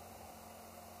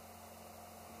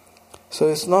 So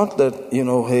it's not that,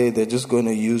 hey, they're just going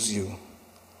to use you.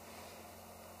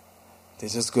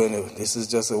 This is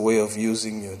just a way of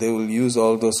using you. They will use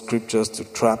all those scriptures to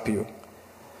trap you.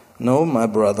 No, my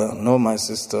brother, no, my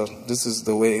sister, this is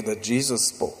the way that Jesus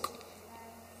spoke.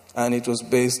 And it was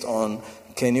based on,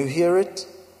 can you hear it?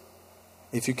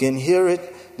 If you can hear it,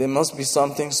 there must be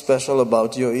something special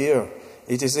about your ear.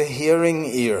 It is a hearing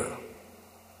ear.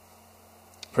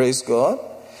 Praise God.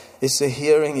 It's a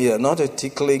hearing ear, not a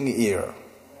tickling ear.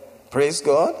 Praise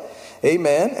God.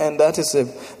 Amen. And that is a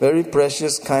very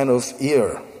precious kind of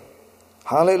ear.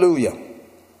 Hallelujah.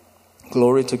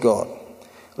 Glory to God.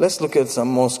 Let's look at some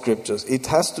more scriptures. It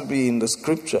has to be in the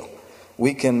scripture.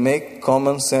 We can make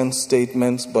common sense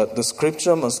statements, but the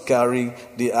scripture must carry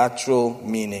the actual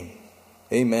meaning.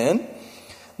 Amen.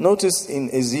 Notice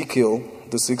in Ezekiel,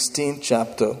 the 16th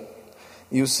chapter,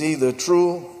 you see the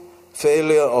true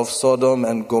failure of Sodom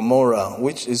and Gomorrah,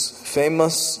 which is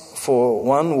famous for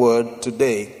one word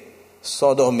today,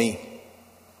 sodomy,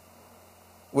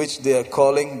 which they are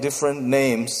calling different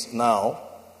names now.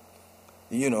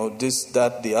 This,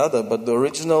 that, the other, but the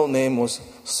original name was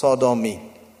sodomy.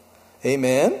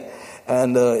 Amen.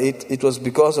 And it was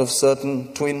because of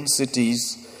certain twin cities,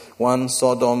 one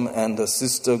Sodom and the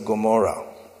sister Gomorrah.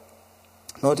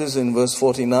 Notice in verse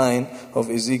 49 of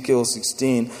Ezekiel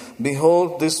 16,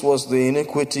 behold, this was the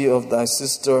iniquity of thy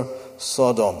sister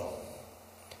Sodom.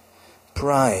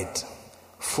 Pride,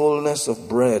 fullness of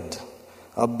bread,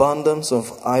 abundance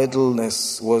of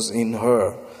idleness was in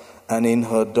her and in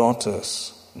her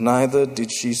daughters. Neither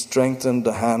did she strengthen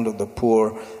the hand of the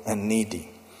poor and needy.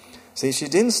 See, she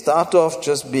didn't start off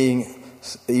just being,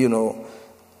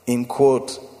 in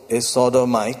quote, a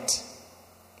sodomite.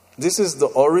 This is the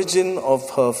origin of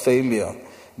her failure,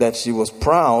 that she was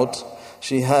proud,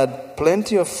 she had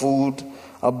plenty of food,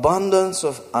 abundance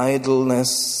of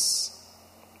idleness.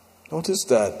 Notice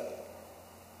that.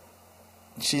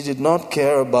 She did not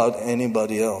care about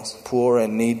anybody else, poor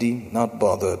and needy, not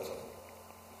bothered.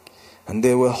 And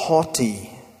they were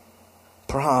haughty,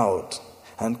 proud,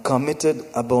 and committed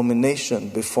abomination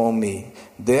before me.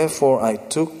 Therefore I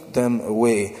took them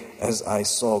away as I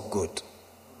saw good.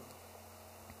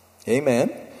 Amen.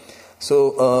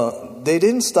 So they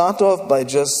didn't start off by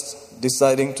just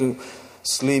deciding to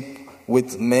sleep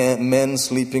with men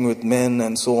sleeping with men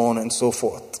and so on and so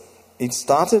forth. It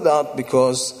started out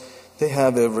because they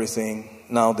have everything.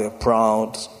 Now they're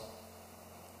proud.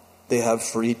 They have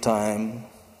free time.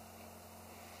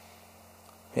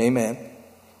 Amen.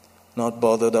 Not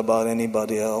bothered about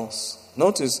anybody else.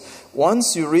 Notice,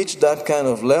 once you reach that kind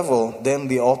of level, then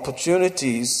the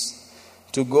opportunities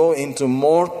to go into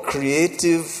more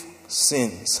creative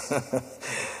sins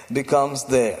becomes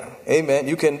there. Amen.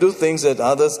 You can do things that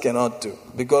others cannot do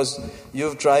because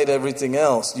you've tried everything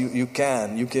else. You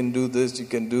can do this, you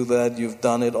can do that. You've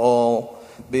done it all,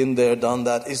 been there, done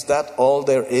that. Is that all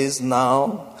there is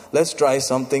now? Let's try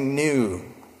something new.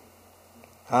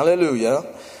 Hallelujah.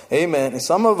 Amen.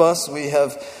 Some of us, we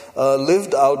have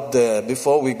lived out there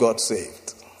before we got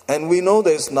saved. And we know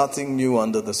there's nothing new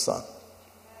under the sun.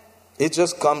 It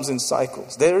just comes in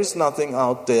cycles. There is nothing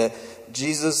out there.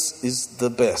 Jesus is the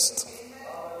best.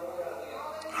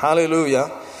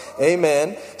 Hallelujah.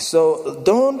 Amen. So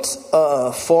don't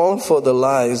fall for the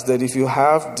lies that if you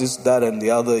have this, that, and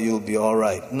the other, you'll be all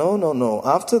right. No.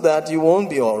 After that, you won't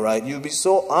be all right. You'll be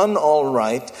so un-all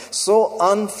right, so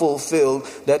unfulfilled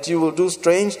that you will do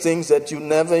strange things that you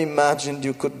never imagined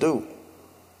you could do.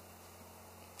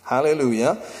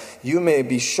 Hallelujah. You may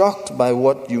be shocked by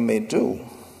what you may do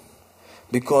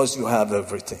because you have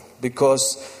everything.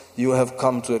 Because you have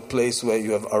come to a place where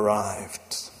you have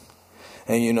arrived.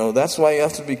 And that's why you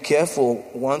have to be careful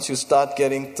once you start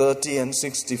getting 30 and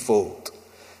 60-fold.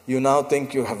 You now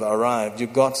think you have arrived, you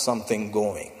got something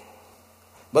going.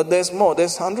 But there's more,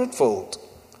 there's 100-fold.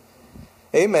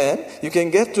 Amen. You can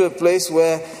get to a place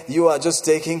where you are just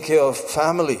taking care of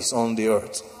families on the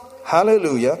earth.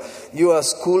 Hallelujah. You are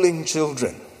schooling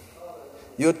children.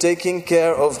 You're taking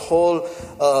care of whole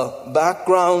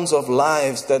backgrounds of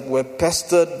lives that were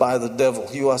pestered by the devil.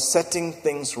 You are setting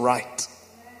things right.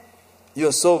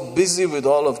 You're so busy with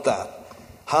all of that.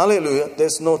 Hallelujah.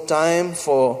 There's no time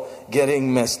for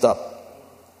getting messed up.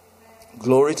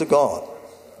 Glory to God.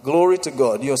 Glory to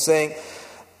God. You're saying,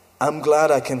 I'm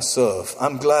glad I can serve.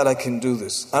 I'm glad I can do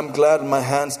this. I'm glad my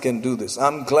hands can do this.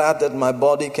 I'm glad that my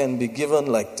body can be given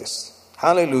like this.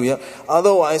 Hallelujah.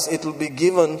 Otherwise, it will be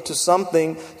given to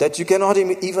something that you cannot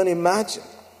even imagine.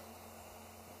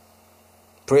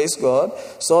 Praise God.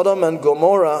 Sodom and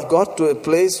Gomorrah got to a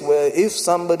place where if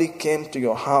somebody came to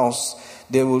your house,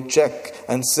 they will check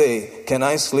and say, can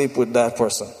I sleep with that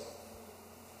person?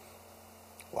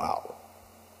 Wow.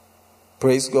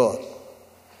 Praise God.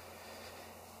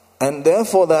 And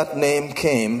therefore that name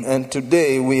came, and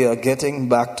today we are getting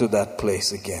back to that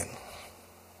place again.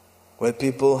 Where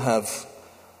people have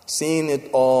seen it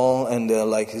all and they're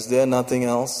like, is there nothing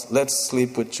else? Let's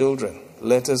sleep with children.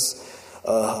 Let us,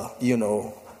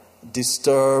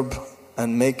 disturb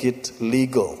and make it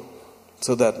legal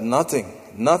so that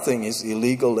nothing is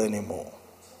illegal anymore.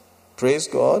 Praise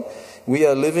God. We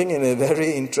are living in a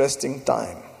very interesting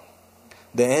time.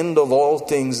 The end of all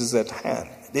things is at hand.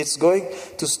 It's going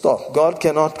to stop. God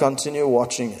cannot continue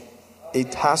watching it.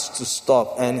 It has to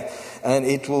stop, and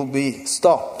it will be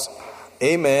stopped.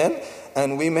 Amen.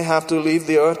 And we may have to leave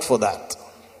the earth for that.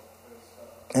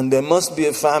 And there must be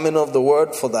a famine of the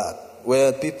word for that.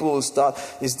 Where people will start,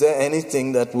 is there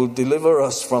anything that will deliver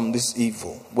us from this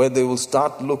evil? Where they will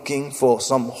start looking for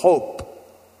some hope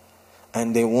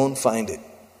and they won't find it.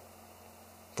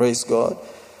 Praise God.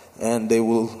 And they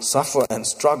will suffer and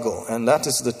struggle. And that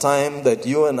is the time that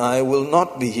you and I will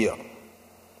not be here.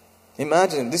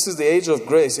 Imagine, this is the age of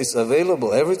grace. It's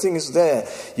available. Everything is there.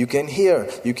 You can hear,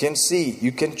 you can see,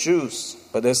 you can choose.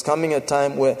 But there's coming a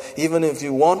time where even if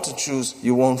you want to choose,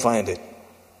 you won't find it.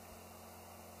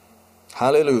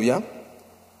 Hallelujah.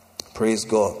 Praise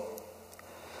God.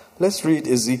 Let's read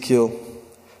Ezekiel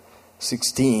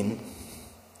 16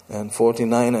 and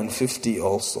 49 and 50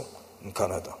 also in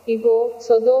Kannada. ಇಗೋ,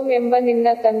 Sodom ಎಂಬ ನಿನ್ನ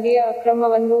ತಂಗಿಯ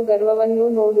ಅಕ್ರಮವನ್ನೂ ಗರ್ವವನ್ನೂ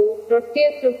ನೋಡು. ರೊಟ್ಟಿಯ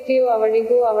ತೃಪ್ತಿಯು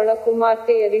ಅವಳಿಗೂ ಅವಳ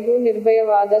ಕುಮಾರ್ತೆಯರಿಗೂ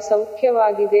ನಿರ್ಭಯವಾದ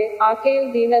ಸೌಖ್ಯವಾಗಿದೆ. ಆಕೆಯು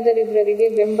ದೀನದರಿದ್ರರಿಗೆ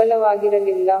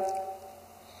ಬೆಂಬಲವಾಗಿರಲಿಲ್ಲ.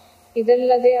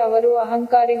 ಇದಲ್ಲದೆ ಅವರು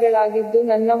ಅಹಂಕಾರಿಗಳಾಗಿದ್ದು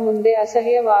ನನ್ನ ಮುಂದೆ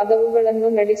ಅಸಹ್ಯವಾದವುಗಳನ್ನು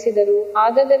ನಡೆಸಿದರು.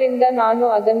 ಆದದರಿಂದ ನಾನು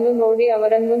ಅದನ್ನು ನೋಡಿ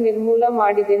ಅವರನ್ನು ನಿರ್ಮೂಲ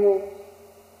ಮಾಡಿದೆನು.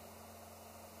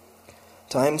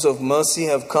 Times of mercy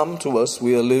have come to us.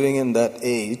 We are living in that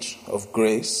age of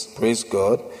grace. Praise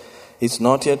God. It's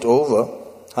not yet over.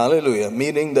 Hallelujah.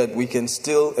 Meaning that we can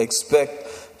still expect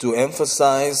to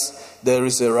emphasize there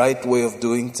is a right way of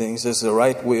doing things. There's a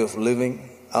right way of living.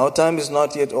 Our time is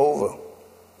not yet over.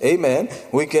 Amen.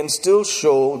 We can still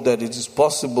show that it is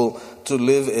possible to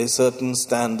live a certain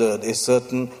standard, a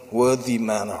certain worthy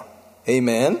manner.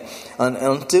 Amen. And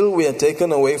until we are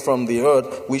taken away from the earth,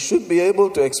 we should be able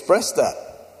to express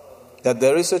that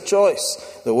there is a choice.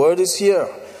 The word is here.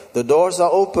 The doors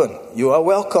are open. You are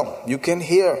welcome. You can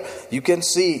hear. You can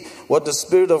see what the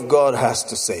Spirit of God has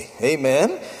to say.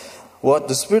 Amen. what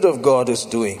the Spirit of God is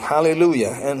doing.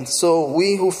 Hallelujah. And so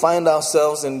we who find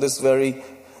ourselves in this very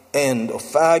end, or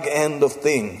fag end of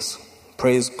things,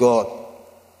 praise God,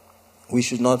 we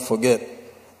should not forget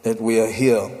that we are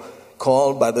here,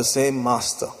 called by the same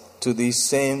Master to these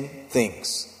same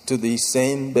things, to these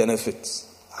same benefits.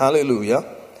 Hallelujah.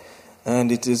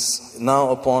 And it is now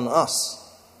upon us.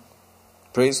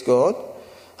 Praise God.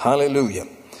 Hallelujah.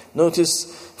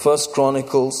 Notice 1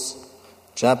 Chronicles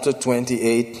chapter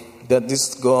 28, that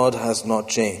this God has not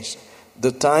changed.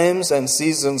 The times and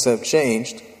seasons have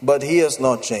changed, but He has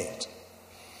not changed.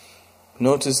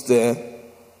 Notice there,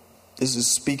 this is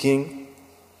speaking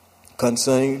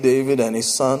concerning David and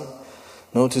his son.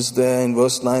 Notice there in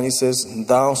verse 9 he says,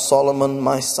 "Thou Solomon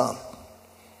my son,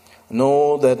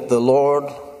 know that the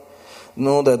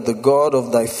God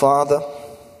of thy father,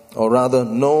 or rather,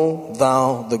 know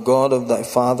thou the God of thy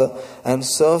father, and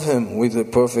serve Him with a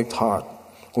perfect heart,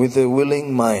 with a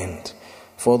willing mind.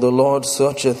 For the Lord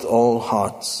searcheth all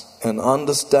hearts, and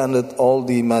understandeth all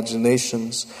the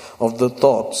imaginations of the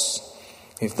thoughts.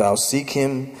 If thou seek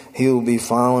Him, He will be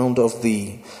found of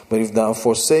thee. But if thou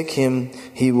forsake Him,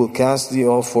 He will cast thee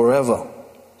off forever.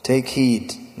 Take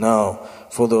heed now,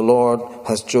 for the Lord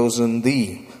has chosen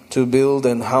thee to build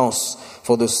an house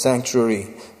for the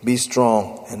sanctuary. Be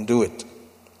strong and do it."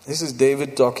 This is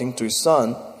David talking to his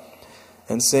son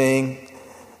and saying,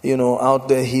 out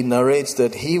there he narrates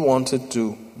that he wanted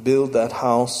to build that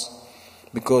house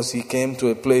because he came to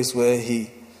a place where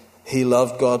he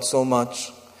loved God so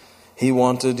much. He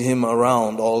wanted Him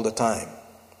around all the time.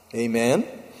 Amen.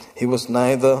 He was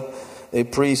neither a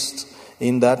priest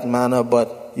in that manner,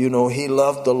 but he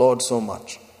loved the Lord so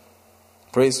much.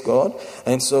 Praise God.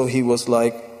 And so he was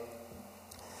like,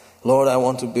 "Lord, I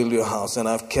want to build your house, and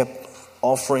I've kept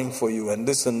offering for you and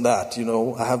this and that.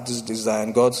 I have this desire."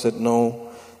 And God said, "No,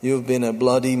 you've been a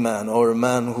bloody man, or a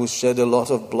man who shed a lot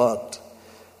of blood.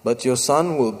 But your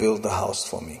son will build the house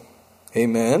for me."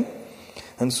 Amen.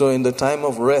 And so in the time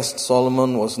of rest,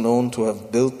 Solomon was known to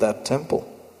have built that temple.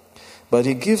 But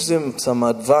he gives him some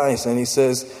advice, and he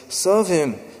says, serve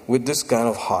Him with this kind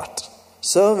of heart.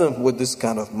 Serve Him with this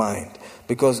kind of mind.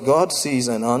 Because God sees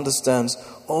and understands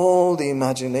all the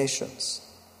imaginations.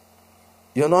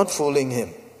 You're not fooling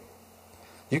Him.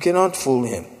 You cannot fool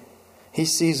Him. He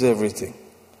sees everything.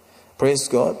 Praise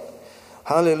God.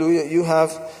 Hallelujah. You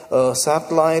have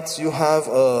satellites. You have,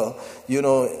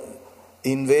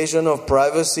 invasion of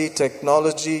privacy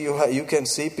technology. You can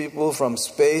see people from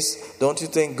space. Don't you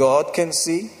think God can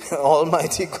see?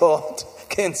 Almighty God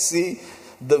can see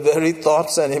the very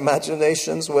thoughts and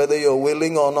imaginations, whether you're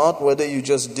willing or not, whether you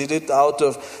just did it out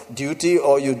of duty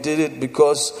or you did it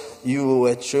because you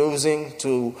were choosing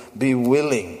to be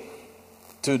willing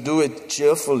to do it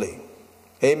cheerfully.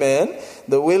 Amen.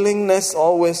 The willingness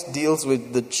always deals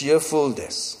with the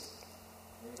cheerfulness.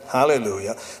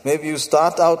 Hallelujah. Maybe you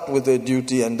start out with a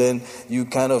duty and then you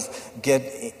kind of get,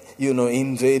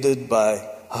 invaded by,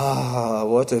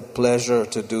 what a pleasure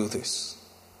to do this.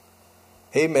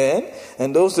 Amen.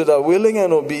 And those that are willing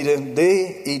and obedient,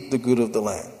 they eat the good of the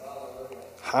land.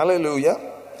 Hallelujah.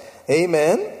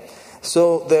 Amen.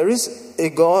 So there is a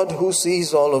God who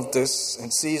sees all of this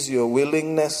and sees your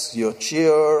willingness, your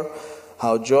cheer,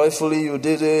 how joyfully you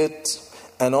did it.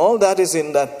 And all that is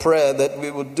in that prayer, that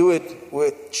we would do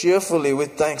it cheerfully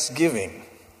with thanksgiving.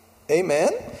 Amen.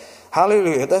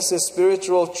 Hallelujah. That's a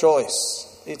spiritual choice.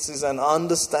 It is an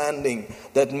understanding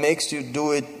that makes you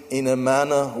do it in a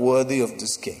manner worthy of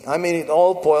this King. It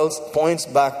all points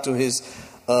back to His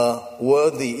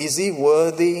worthy. Is He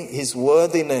worthy? His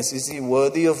worthiness. Is He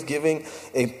worthy of giving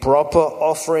a proper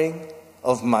offering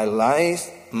of my life,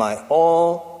 my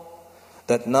all,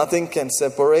 that nothing can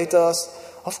separate us?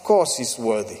 Of course He's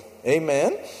worthy.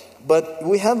 Amen. But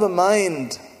we have a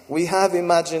mind, we have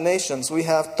imaginations, we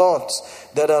have thoughts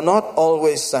that are not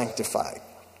always sanctified,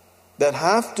 that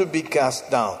have to be cast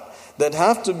down, that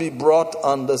have to be brought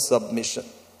under submission.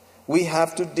 We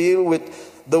have to deal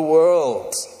with the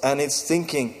world and its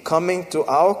thinking coming to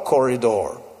our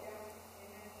corridor.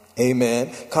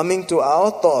 Amen. Coming to our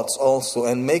thoughts also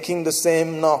and making the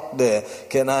same knock there.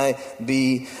 Can I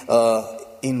be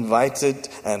invited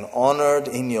and honored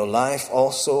in your life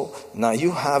also? Now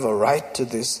you have a right to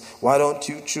this. Why don't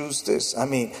you choose this?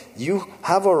 You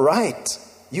have a right.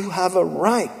 You have a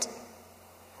right.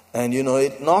 And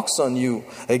it knocks on you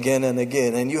again and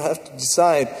again. And you have to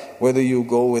decide whether you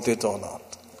go with it or not.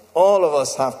 All of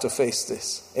us have to face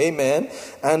this. Amen.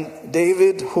 And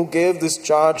David, who gave this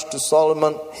charge to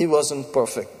Solomon, he wasn't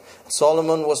perfect.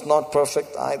 Solomon was not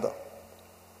perfect either.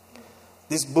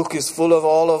 This book is full of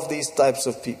all of these types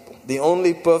of people. The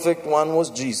only perfect one was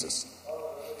Jesus.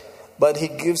 but He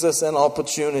gives us an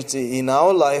opportunity in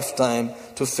our lifetime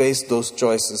to face those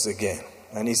choices again.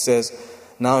 And He says,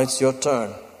 now it's your turn.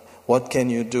 What can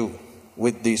you do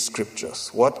with these scriptures?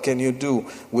 What can you do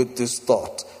with this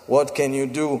thought? What can you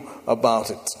do about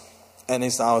it? And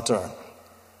it's our turn.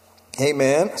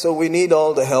 Amen. So we need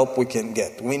all the help we can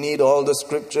get. We need all the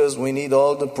scriptures. We need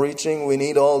all the preaching. We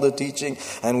need all the teaching.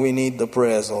 And we need the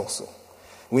prayers also.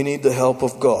 We need the help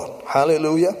of God.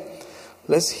 Hallelujah.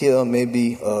 Let's hear maybe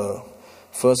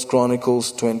 1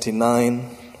 Chronicles 28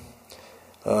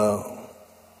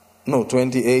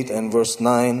 and verse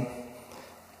 9.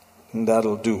 And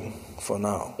that'll do for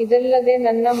now. ಇದಲ್ಲದೆ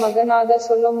ನನ್ನ ಮಗನಾದ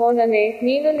ಸೊಲೊಮೋನನೇ,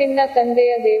 ನೀನು ನಿನ್ನ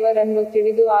ತಂದೆಯ ದೇವರನ್ನು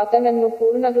ತಿಳಿದು ಆತನನ್ನು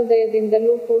ಪೂರ್ಣ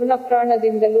ಹೃದಯದಿಂದಲೂ ಪೂರ್ಣ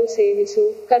ಪ್ರಾಣದಿಂದಲೂ ಸೇವಿಸು.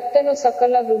 ಕರ್ತನು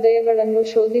ಸಕಲ ಹೃದಯಗಳನ್ನು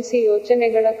ಶೋಧಿಸಿ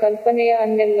ಯೋಚನೆಗಳ ಕಲ್ಪನೆಯ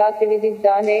ಅನ್ನೆಲ್ಲಾ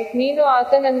ತಿಳಿದಿದ್ದಾನೆ. ನೀನು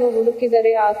ಆತನನ್ನು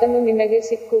ಹುಡುಕಿದರೆ ಆತನು ನಿನಗೆ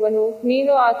ಸಿಕ್ಕುವನು.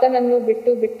 ನೀನು ಆತನನ್ನು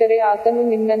ಬಿಟ್ಟು ಬಿಟ್ಟರೆ ಆತನು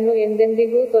ನಿನ್ನನ್ನು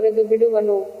ಎಂದೆಂದಿಗೂ ತೊರೆದು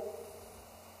ಬಿಡುವನು.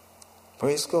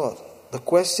 Praise God. The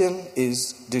question is,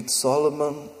 did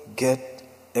Solomon get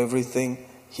everything?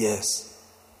 Yes.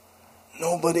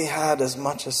 Nobody had as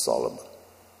much as Solomon.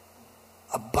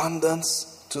 Abundance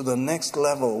to the next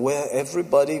level where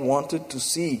everybody wanted to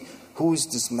see, who is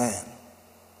this man?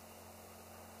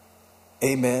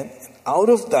 Amen. And out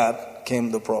of that came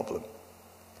the problem.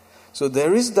 So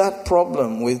there is that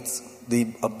problem with the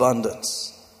abundance.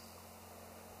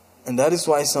 And that is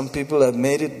why some people have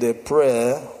made it their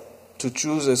prayer to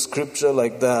choose a scripture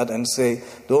like that and say,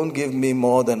 don't give me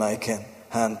more than I can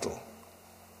handle.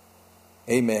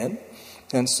 Amen.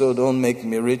 And so don't make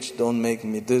me rich, don't make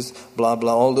me this, blah,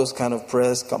 blah. All those kind of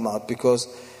prayers come out because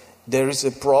there is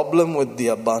a problem with the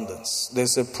abundance.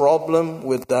 There's a problem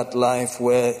with that life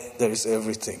where there is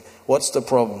everything. What's the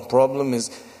problem? Problem is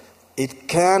it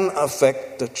can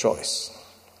affect the choice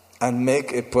and make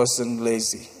a person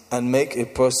lazy and make a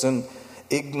person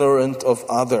ignorant of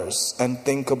others and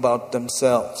think about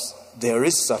themselves. There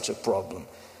is such a problem.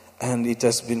 And it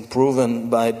has been proven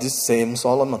by this same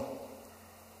Solomon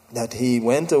that he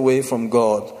went away from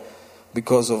God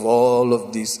because of all of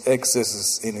these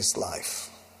excesses in his life.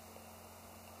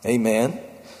 Amen.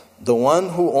 The one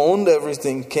who owned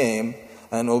everything came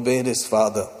and obeyed his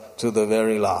father to the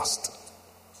very last.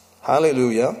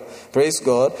 Hallelujah. Praise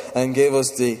God. And gave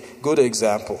us the good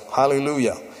example.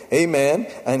 Hallelujah. Amen.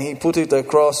 And he put it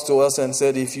across to us and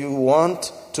said, if you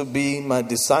want to be my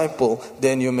disciple,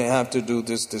 then you may have to do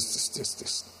this.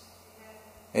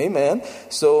 Amen.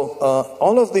 So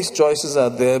all of these choices are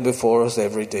there before us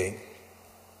every day.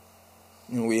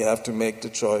 We have to make the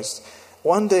choice.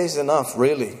 One day is enough,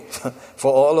 really,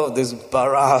 for all of this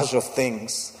barrage of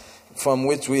things from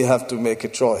which we have to make a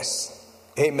choice.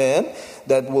 Amen.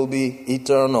 That will be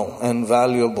eternal and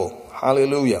valuable.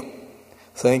 Hallelujah.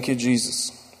 Thank you,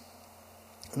 Jesus.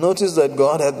 Notice that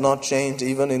God had not changed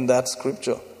even in that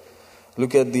scripture.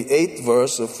 Look at the 8th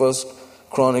verse of 1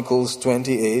 Chronicles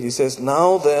 28. He says,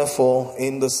 now therefore,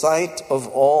 in the sight of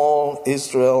all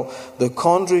Israel, the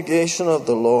congregation of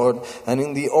the Lord, and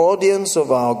in the audience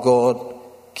of our God,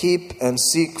 keep and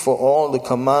seek for all the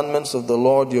commandments of the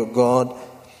Lord your God,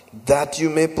 that you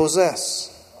may possess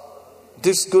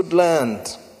this good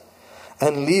land,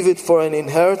 and leave it for an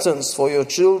inheritance for your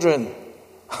children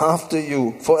after you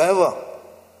forever.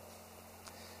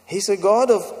 He's a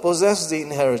God of possess the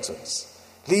inheritance.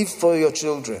 Leave for your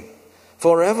children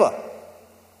forever.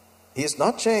 He has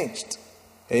not changed.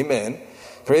 Amen.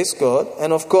 Praise God.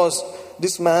 And of course,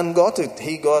 this man got it.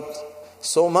 He got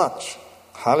so much.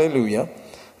 Hallelujah.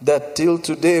 That till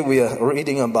today we are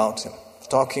reading about him,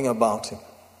 talking about him.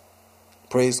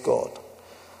 Praise God.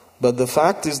 But the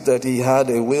fact is that he had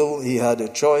a will, he had a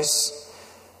choice,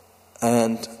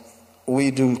 and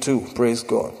we do too. Praise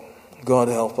God. God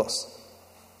help us.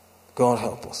 God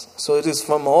help us. So it is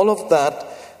from all of that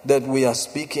that we are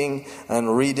speaking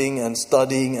and reading and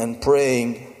studying and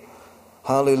praying.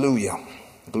 Hallelujah.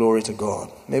 Glory to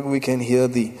God. Maybe we can hear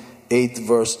the 8th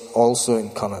verse also in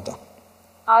Kannada.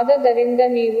 ಆದದರಿಂದ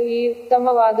ನೀವು ಈ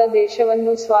ಉತ್ತಮವಾದ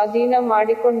ದೇಶವನ್ನು ಸ್ವಾಧೀನ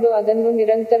ಮಾಡಿಕೊಂಡು ಅದನ್ನು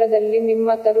ನಿರಂತರದಲ್ಲಿ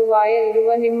ನಿಮ್ಮ ತರುವಾಯ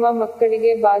ಇರುವ ನಿಮ್ಮ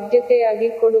ಮಕ್ಕಳಿಗೆ ಬಾಧ್ಯತೆಯಾಗಿ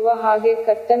ಕೊಡುವ ಹಾಗೆ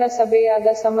ಕರ್ತನ ಸಭೆಯಾದ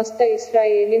ಸಮಸ್ತ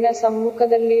ಇಸ್ರಾಯೇಲಿನ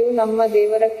ಸಮ್ಮುಖದಲ್ಲಿಯೂ ನಮ್ಮ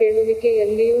ದೇವರ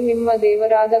ಕೇಳುವಿಕೆಯಲ್ಲಿಯೂ ನಿಮ್ಮ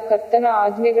ದೇವರಾದ ಕರ್ತನ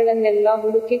ಆಜ್ಞೆಗಳನ್ನೆಲ್ಲ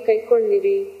ಹುಡುಕಿ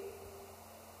ಕೈಕೊಳ್ಳಿರಿ.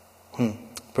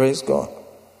 Praise God.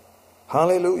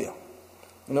 Hallelujah.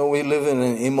 You know, we live in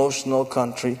an emotional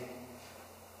country.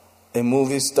 A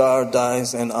movie star dies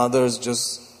and others just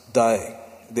die.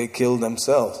 They kill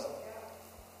themselves.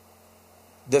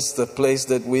 That's the place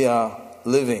that we are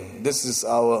living. This is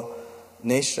our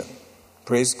nation.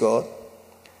 Praise God.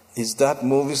 Is that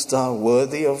movie star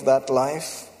worthy of that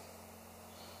life?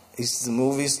 Is the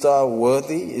movie star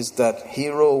worthy? Is that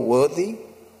hero worthy?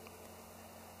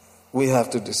 We have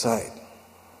to decide.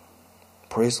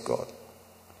 Praise God.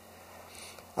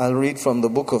 I'll read from the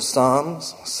book of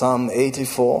Psalms, Psalm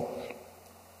 84.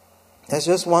 There's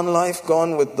just one life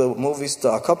gone with the movie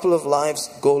star. A couple of lives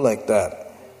go like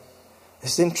that.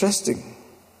 It's interesting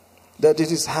that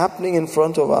it is happening in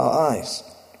front of our eyes.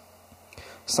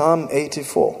 Psalm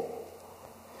 84.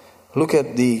 Look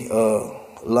at the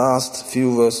last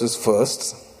few verses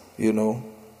first,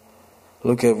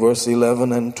 Look at verse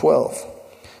 11 and 12.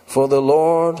 For the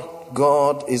Lord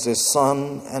God is a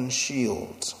sun and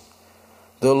shield.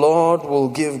 The Lord will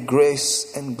give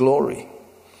grace and glory.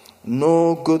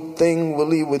 No good thing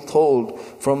will he withhold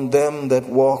from them that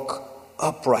walk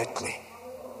uprightly.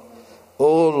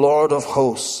 O Lord of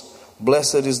hosts,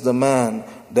 blessed is the man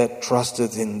that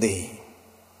trusteth in thee.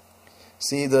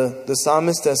 See, the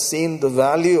psalmist has seen the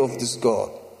value of this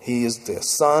God. He is their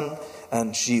sun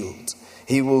and shield.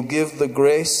 He will give the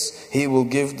grace. He will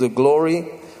give the glory.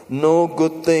 No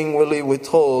good thing will he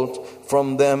withhold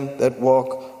from them that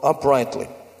walk uprightly.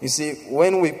 You see,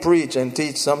 when we preach and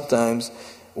teach sometimes,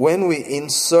 when we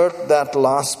insert that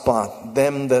last part,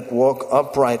 them that walk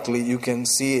uprightly, you can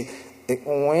see it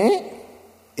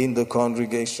in the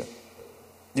congregation.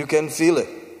 You can feel it.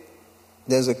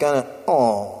 There's a kind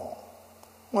of,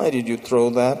 why did you throw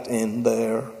that in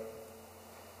there?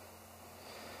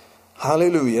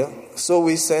 Hallelujah. So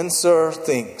we censor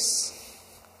things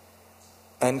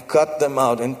and cut them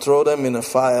out and throw them in a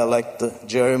fire like the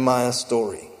Jeremiah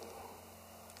story.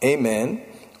 Amen.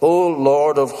 O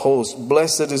Lord of hosts,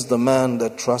 blessed is the man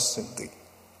that trusts in thee.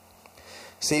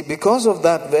 See, because of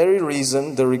that very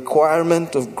reason, the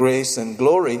requirement of grace and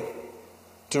glory,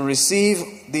 to receive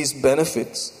these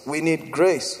benefits, we need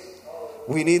grace.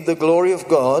 We need the glory of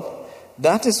God.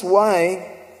 That is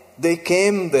why they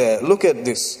came there. Look at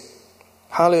this.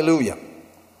 Hallelujah.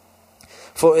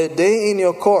 For a day in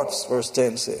your courts, verse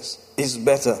 10 says, is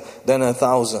better than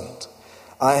 1,000.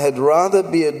 I had rather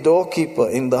be a doorkeeper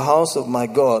in the house of my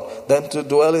God than to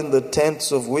dwell in the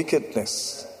tents of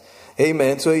wickedness.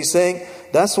 Amen. So he's saying,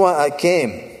 that's why I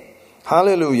came.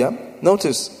 Hallelujah.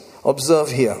 Notice, observe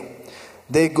here.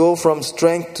 They go from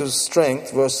strength to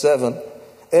strength, verse 7.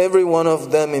 Every one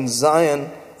of them in Zion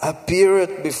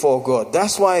appeareth before God.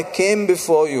 That's why I came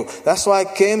before you. That's why I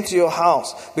came to your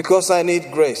house. Because I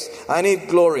need grace. I need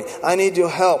glory. I need your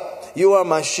help. You are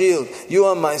my shield. You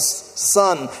are my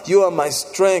sun. You are my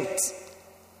strength.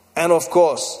 And of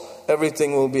course,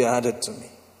 everything will be added to me.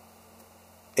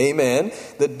 Amen.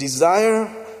 The desire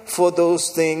for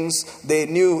those things, they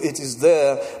knew it is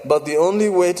there, but the only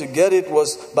way to get it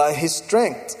was by his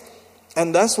strength.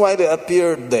 And that's why they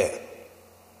appeared there.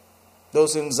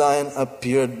 Those in Zion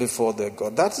appeared before their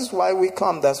God. That is why we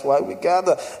come. That's why we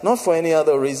gather. Not for any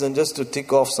other reason, just to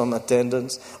tick off some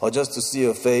attendance or just to see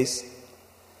a face.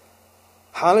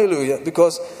 Hallelujah.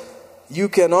 Because you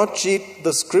cannot cheat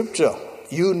the scripture.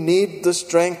 You need the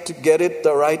strength to get it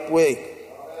the right way.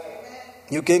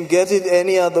 You can get it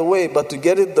any other way, but to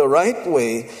get it the right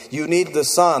way, you need the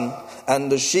sun and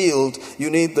the shield. You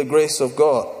need the grace of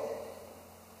God.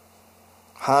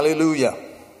 Hallelujah.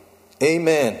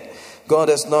 Amen. God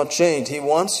has not changed. He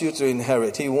wants you to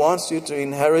inherit. He wants you to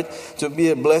inherit, to be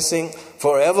a blessing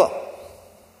forever.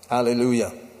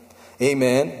 Hallelujah.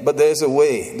 Amen. But there's a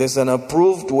way. There's an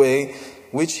approved way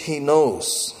which he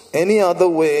knows. Any other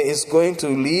way is going to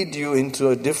lead you into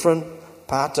a different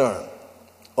pattern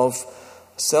of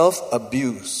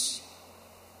self-abuse.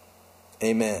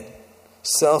 Amen.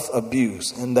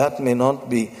 Self-abuse. And that may not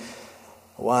be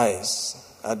wise.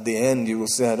 At the end, you will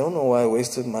say, I don't know why I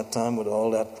wasted my time with all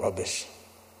that rubbish.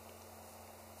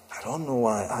 I don't know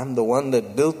why. I'm the one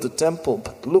that built the temple,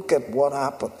 but look at what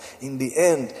happened. In the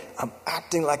end, I'm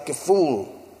acting like a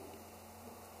fool.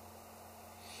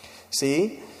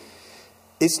 See,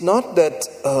 it's not that,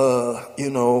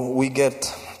 we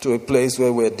get to a place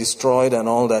where we're destroyed and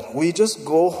all that. We just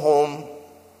go home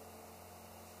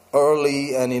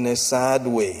early and in a sad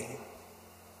way.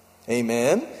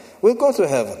 Amen. We'll go to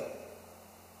heaven.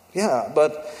 Yeah,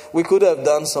 but we could have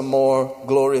done some more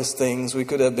glorious things. We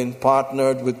could have been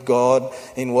partnered with God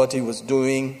in what he was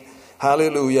doing.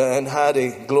 Hallelujah. And had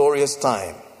a glorious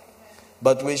time.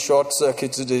 But we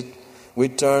short-circuited it. We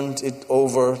turned it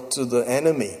over to the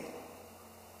enemy.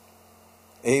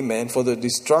 Amen. For the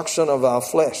destruction of our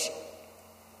flesh.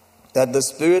 That the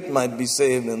spirit might be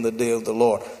saved in the day of the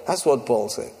Lord. That's what Paul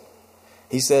said.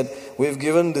 He said, we've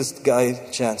given this guy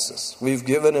chances. We've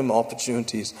given him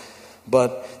opportunities.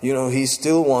 But, he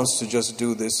still wants to just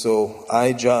do this. So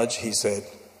I judge, he said,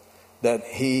 that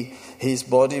his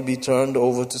body be turned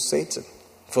over to Satan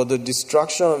for the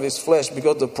destruction of his flesh,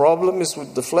 because the problem is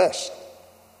with the flesh,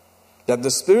 that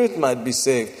the spirit might be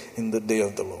saved in the day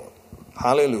of the Lord.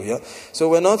 Hallelujah. So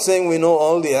we're not saying we know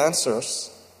all the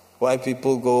answers, why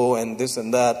people go and this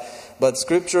and that, but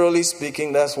scripturally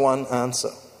speaking, that's one answer.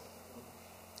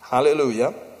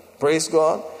 Hallelujah. Praise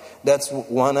God. That's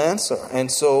one answer.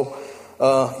 And so,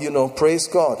 praise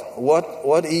God.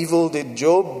 What evil did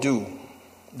Job do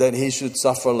that he should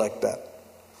suffer like that?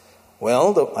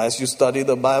 Well, as you study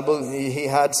the Bible, he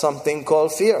had something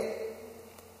called fear.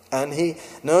 And he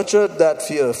nurtured that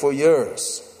fear for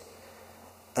years.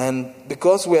 And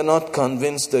because we are not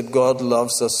convinced that God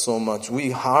loves us so much,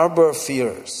 we harbor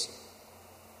fears.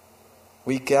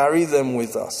 We carry them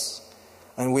with us.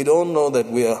 And we don't know that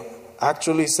we are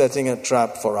actually setting a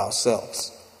trap for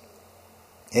ourselves.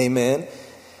 Amen.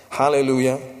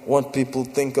 Hallelujah. What people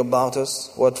think about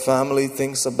us, what family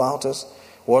thinks about us,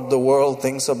 what the world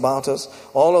thinks about us,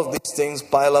 all of these things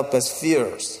pile up as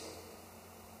fears.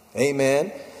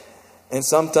 Amen. And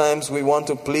sometimes we want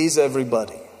to please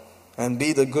everybody and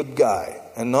be the good guy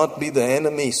and not be the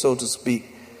enemy, so to speak,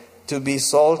 to be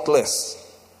saltless.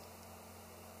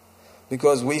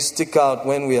 Because we stick out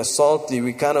when we are salty,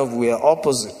 we are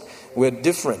opposite. We're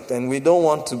different, and we don't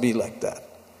want to be like that.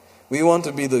 We want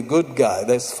to be the good guy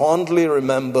that's fondly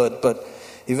remembered, but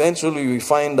eventually we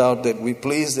find out that we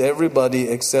pleased everybody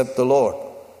except the Lord.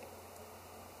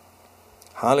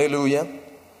 Hallelujah.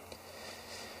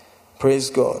 Praise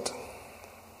God.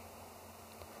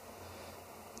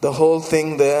 The whole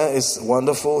thing there is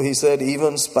wonderful. He said,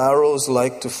 even sparrows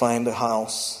like to find a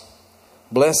house.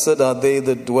 Blessed are they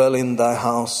that dwell in thy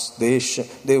house.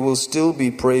 They will still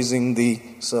be praising thee,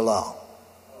 Selah.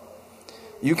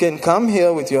 You can come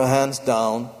here with your hands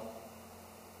down,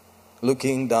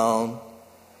 looking down,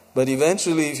 but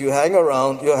eventually if you hang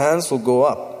around, your hands will go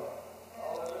up.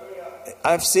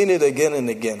 I've seen it again and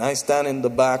again. I stand in the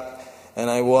back and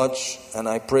I watch and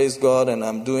I praise God and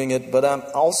I'm doing it, but I'm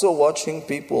also watching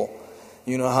people.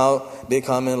 You know how they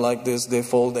come in like this, they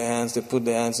fold their hands, they put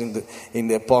their hands in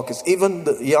their pockets. Even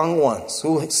the young ones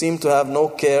who seem to have no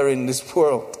care in this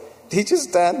world, they just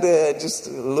stand there and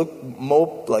just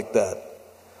mope like that.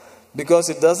 Because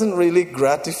it doesn't really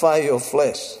gratify your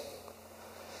flesh.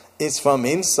 It's from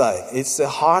inside. It's a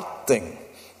heart thing.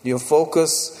 Your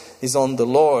focus is on the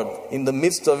Lord. In the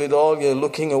midst of it all, you're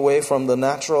looking away from the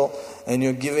natural and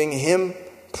you're giving Him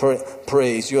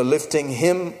praise. You're lifting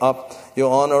Him up.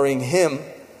 You're honoring Him.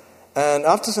 And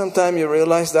after some time, you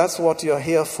realize that's what you're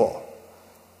here for.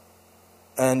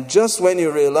 And just when you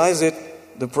realize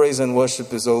it, the praise and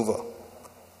worship is over.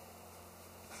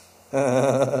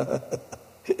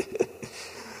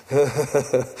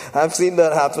 I've seen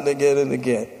that happen again and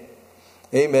again.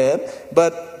 Amen.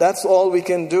 But that's all we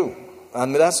can do.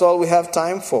 And that's all we have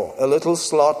time for. A little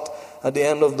slot at the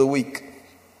end of the week.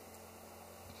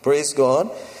 Praise God.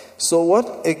 So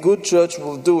what a good church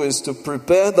will do is to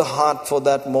prepare the heart for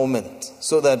that moment.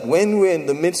 So that when we're in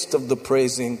the midst of the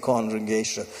praising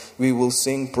congregation, we will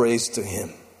sing praise to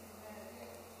Him.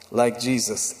 Like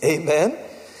Jesus. Amen.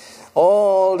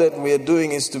 All that we are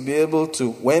doing is to be able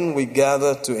to, when we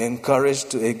gather, to encourage,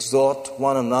 to exhort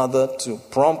one another, to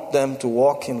prompt them to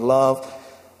walk in love,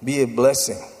 be a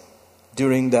blessing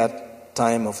during that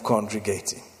time of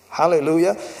congregating.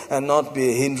 Hallelujah. And not be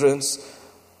a hindrance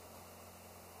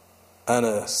and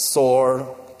a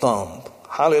sore thumb.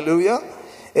 Hallelujah.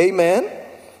 Amen.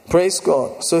 Praise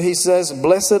God. So he says,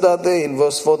 blessed are they, in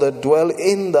verse 4, that dwell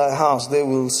in thy house. They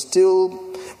will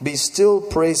be still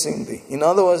praising thee. In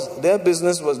other words, their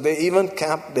business was, they even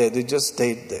camped there. They just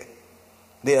stayed there.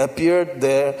 They appeared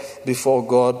there before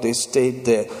God. They stayed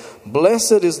there.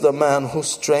 Blessed is the man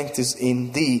whose strength is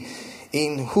in thee,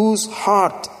 in whose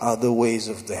heart are the ways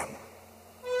of them.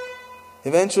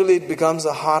 Eventually it becomes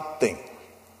a heart thing.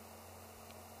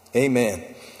 Amen.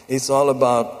 It's all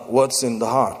about what's in the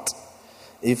heart.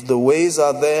 If the ways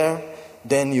are there,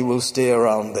 then you will stay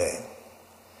around there.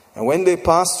 And when they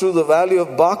pass through the valley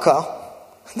of Baca,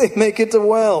 they make it a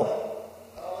well.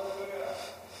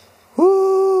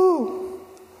 Woo!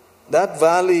 That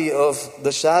valley of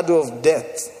the shadow of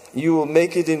death, you will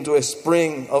make it into a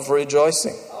spring of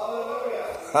rejoicing.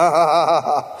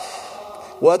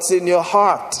 What's in your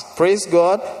heart, praise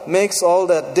God, makes all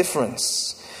that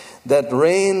difference. That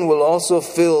rain will also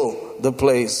fill the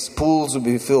place. Pools will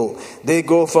be filled. They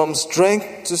go from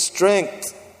strength to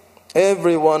strength.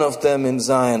 Every one of them in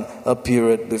Zion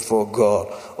appeareth before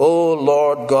God. O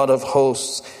Lord God of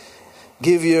hosts,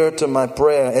 give ear to my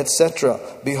prayer, etc.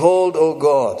 Behold, O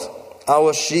God,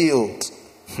 our shield.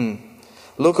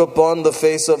 Look upon the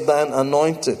face of thine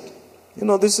anointed. You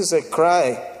know, this is a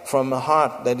cry from a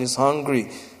heart that is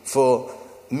hungry for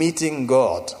meeting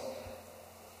God.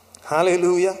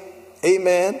 Hallelujah.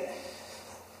 Amen.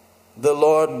 The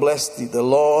Lord bless thee. The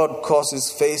Lord cause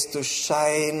his face to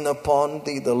shine upon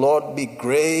thee. The Lord be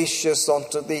gracious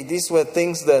unto thee. These were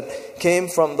things that came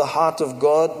from the heart of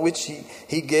God, which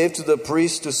he gave to the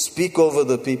priest to speak over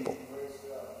the people.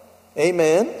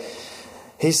 Amen.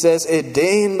 He says, a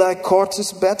day in thy court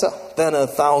is better than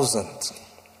 1,000.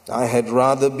 I had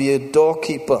rather be a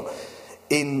doorkeeper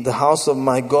in the house of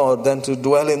my God than to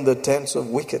dwell in the tents of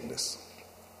wickedness.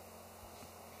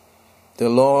 The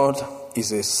Lord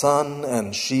is a sun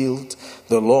and shield.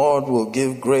 The Lord will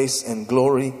give grace and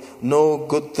glory. No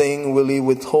good thing will he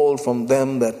withhold from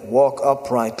them that walk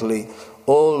uprightly.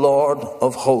 O Lord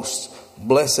of hosts,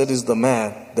 blessed is the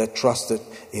man that trusted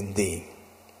in thee.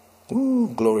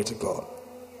 Ooh, glory to God.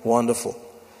 Wonderful.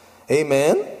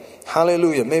 Amen.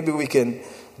 Hallelujah. Maybe we can...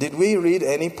 Did we read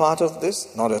any part of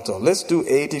this? Not at all. Let's do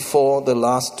 84, the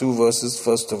last two verses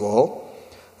first of all.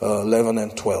 11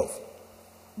 and 12.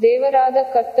 ದೇವರಾದ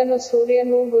ಕರ್ತನು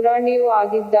ಸೂರ್ಯನೂ ಗುರಾಣಿಯೂ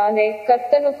ಆಗಿದ್ದಾನೆ.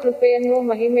 ಕರ್ತನು ಕೃಪೆಯನ್ನೂ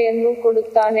ಮಹಿಮೆಯನ್ನೂ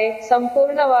ಕೊಡುತ್ತಾನೆ.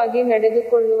 ಸಂಪೂರ್ಣವಾಗಿ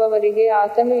ನಡೆದುಕೊಳ್ಳುವವರಿಗೆ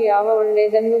ಆತನು ಯಾವ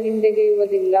ಒಳ್ಳೆಯದನ್ನು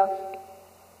ಹಿಂದೆಗೆಯುವುದಿಲ್ಲ.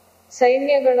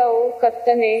 ಸೈನ್ಯಗಳ ಓ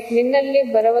ಕರ್ತನೇ, ನಿನ್ನಲ್ಲಿ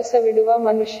ಭರವಸವಿಡುವ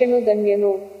ಮನುಷ್ಯನು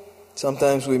ಧನ್ಯನು.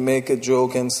 Sometimes we make a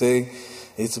joke and say,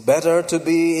 it's better to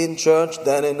be in church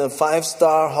than in a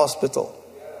 5-star hospital.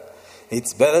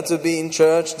 It's better to be in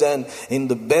church than in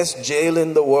the best jail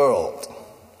in the world.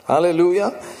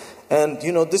 Hallelujah. And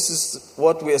this is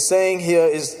what we are saying here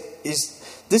is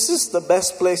this is the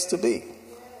best place to be.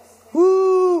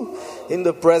 Woo! In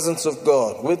the presence of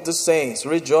God, with the saints,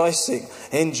 rejoicing,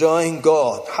 enjoying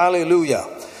God. Hallelujah.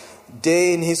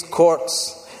 Day in his courts.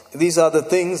 These are the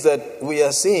things that we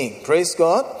are seeing. Praise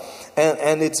God.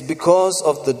 And it's because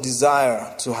of the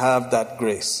desire to have that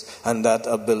grace and that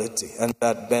ability and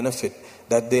that benefit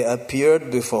that they appeared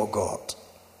before God.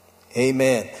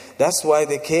 Amen. That's why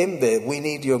they came there. We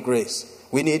need your grace.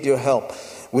 We need your help.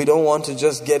 We don't want to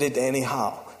just get it anyhow.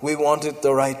 We want it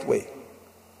the right way.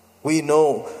 We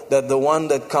know that the one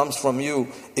that comes from you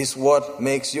is what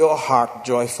makes your heart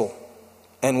joyful.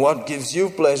 And what gives you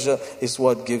pleasure is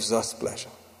what gives us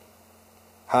pleasure.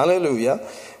 Hallelujah.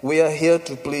 We are here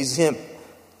to please him.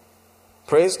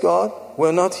 Praise God.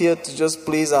 We're not here to just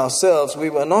please ourselves. We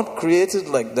were not created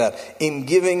like that. In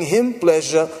giving him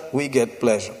pleasure, we get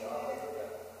pleasure.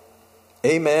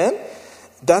 Amen.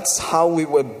 That's how we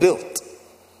were built.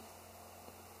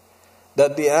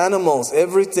 That the animals,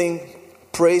 everything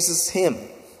praises him.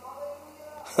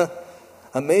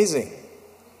 Amazing.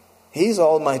 He's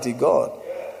Almighty God.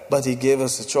 But he gave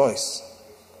us a choice.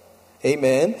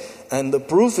 Amen. And the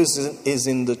proof is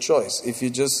in the choice. If you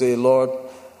just say, Lord,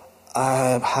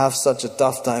 I have such a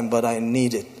tough time, but I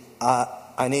need it.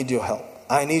 I need your help.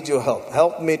 I need your help.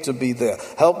 Help me to be there.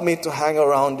 Help me to hang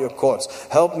around your courts.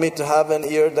 Help me to have an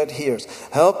ear that hears.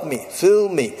 Help me. Fill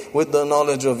me with the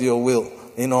knowledge of your will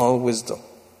in all wisdom.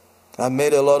 I've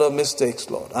made a lot of mistakes,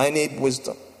 Lord. I need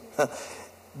wisdom.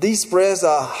 These prayers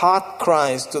are heart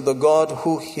cries to the God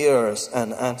who hears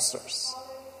and answers.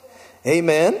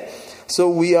 Amen. So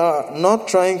we are not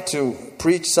trying to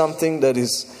preach something that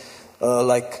is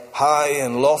like high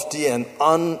and lofty and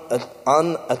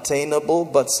unattainable,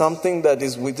 but something that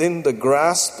is within the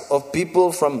grasp of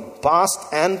people from past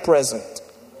and present.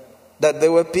 That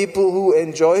there were people who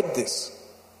enjoyed this.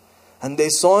 And they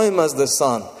saw him as the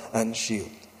sun and shield,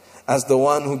 as the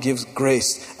one who gives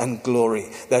grace and glory,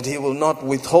 that he will not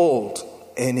withhold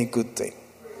any good thing.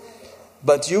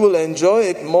 But you will enjoy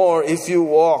it more if you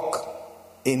walk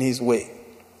in his way.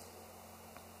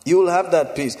 You will have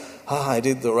that peace. I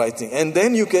did the right thing. And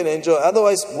then you can enjoy.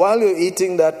 Otherwise, while you're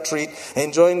eating that treat,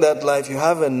 enjoying that life, you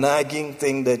have a nagging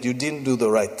thing that you didn't do the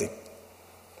right thing.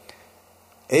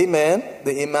 Amen.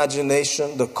 The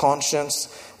imagination, the conscience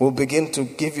will begin to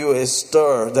give you a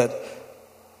stir that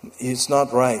it's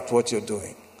not right what you're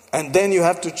doing. And then you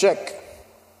have to check.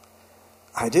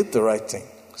 I did the right thing.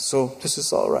 So this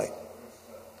is all right.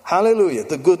 Hallelujah.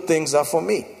 The good things are for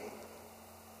me.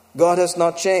 God has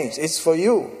not changed. It's for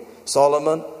you,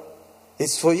 Solomon.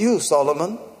 It's for you,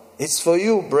 Solomon. It's for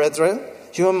you, brethren.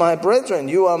 You are my brethren.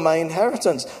 You are my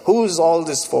inheritance. Who is all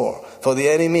this for? For the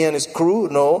enemy and his crew?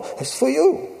 No, it's for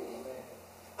you.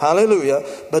 Hallelujah.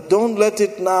 But don't let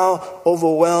it now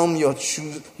overwhelm your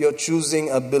choosing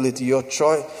ability, your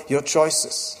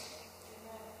choices.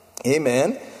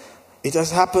 Amen. It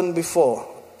has happened before.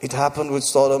 It happened with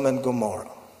Sodom and Gomorrah.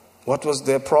 What was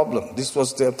their problem? This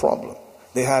was their problem.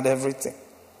 They had everything.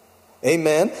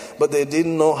 Amen. But they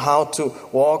didn't know how to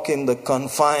walk in the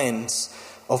confines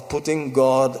of putting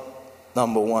God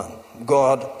number one.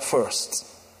 God first.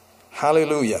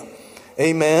 Hallelujah.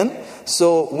 Amen. So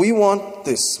we want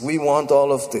this. We want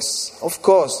all of this. Of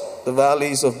course, the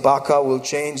valleys of Baca will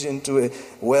change into a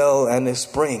well and a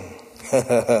spring.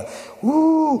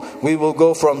 Woo! We will go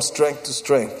from strength to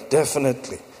strength,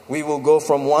 definitely. We will go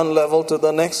from one level to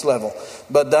the next level.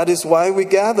 But that is why we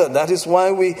gather. That is why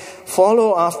we follow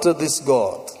after this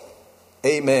God.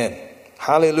 Amen.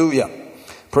 Hallelujah.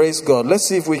 Praise God. Let's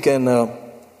see if we can,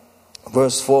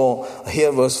 verse 4,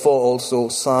 here verse 4 also,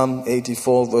 Psalm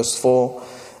 84 verse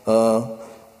 4,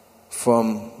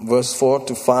 from verse 4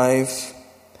 to 5,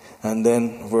 and then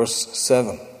verse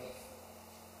 7.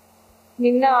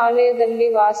 ನಿನ್ನ ಆಲಯದಲ್ಲಿ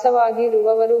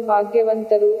ವಾಸವಾಗಿರುವವರು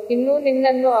ಭಾಗ್ಯವಂತರು, ಇನ್ನೂ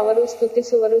ನಿನ್ನನ್ನು ಅವರು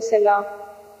ಸ್ತುತಿಸುವರು ಸೆಲಾ.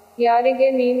 ಯಾರಿಗೆ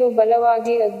ನೀನು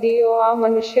ಬಲವಾಗಿ ಅದ್ದಿಯೋ ಆ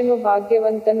ಮನುಷ್ಯನು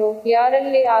ಭಾಗ್ಯವಂತನು,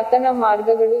 ಯಾರಲ್ಲಿ ಆತನ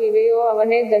ಮಾರ್ಗಗಳು ಇವೆಯೋ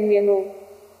ಅವನೇ ಧನ್ಯನು.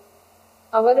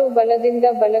 ಅವರು ಬಲದಿಂದ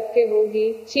ಬಲಕ್ಕೆ ಹೋಗಿ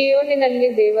ಚೀಯೋನಿನಲ್ಲಿ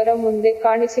ದೇವರ ಮುಂದೆ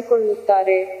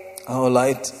ಕಾಣಿಸಿಕೊಳ್ಳುತ್ತಾರೆ. Our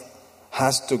light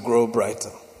has to grow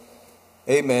brighter.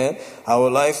 Amen. Our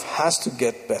life has to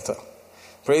get better.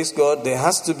 Praise God. There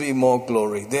has to be more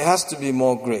glory. There has to be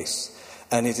more grace.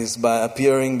 And it is by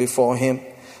appearing before Him,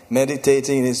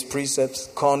 meditating in His precepts,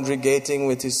 congregating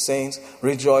with His saints,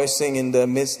 rejoicing in their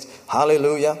midst.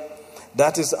 Hallelujah.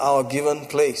 That is our given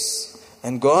place.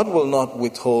 And God will not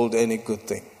withhold any good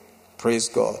thing. Praise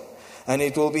God. And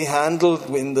it will be handled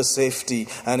in the safety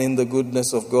and in the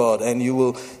goodness of God. And you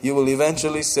will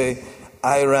eventually say,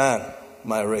 I ran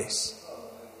my race.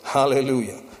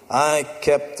 Hallelujah. I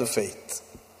kept the faith.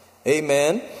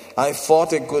 Amen. I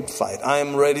fought a good fight. I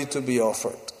am ready to be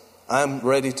offered. I am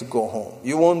ready to go home.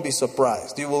 You won't be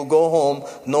surprised. You will go home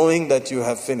knowing that you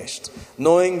have finished.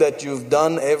 Knowing that you've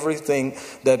done everything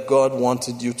that God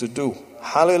wanted you to do.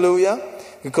 Hallelujah.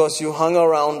 Because you hung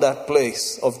around that place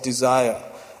of desire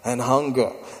and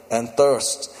hunger and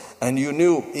thirst. And you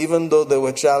knew, even though there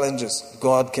were challenges,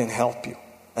 God can help you.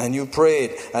 And you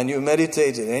prayed and you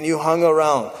meditated and you hung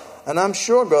around. And I'm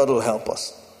sure God will help us.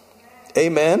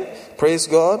 Amen. Praise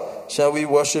God. Shall we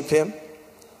worship Him?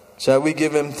 Shall we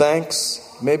give Him thanks?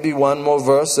 Maybe one more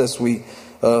verse as we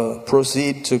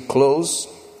proceed to close.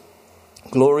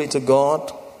 Glory to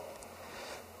God.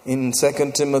 In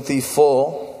 2 Timothy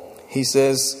 4, he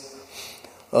says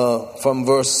from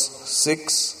verse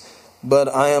 6, but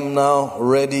I am now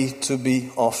ready to be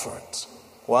offered.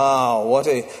 Wow, what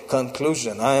a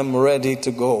conclusion. I am ready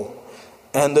to go.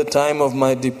 And the time of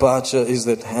my departure is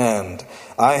at hand.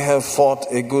 I have fought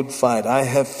a good fight. I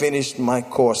have finished my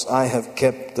course. I have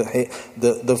kept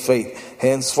the faith.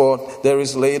 Henceforth, there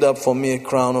is laid up for me a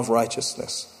crown of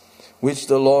righteousness, which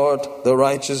the Lord, the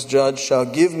righteous judge, shall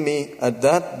give me at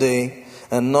that day,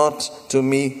 and not to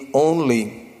me only,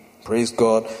 praise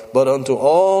God, but unto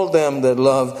all them that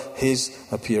love His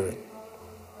appearing.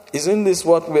 Isn't this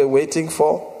what we're waiting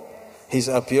for? His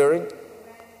appearing?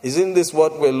 Isn't this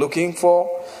what we're looking for?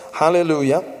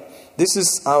 Hallelujah. This is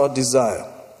our desire.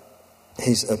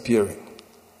 His appearing.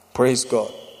 Praise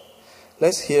God.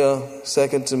 Let's hear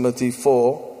 2 Timothy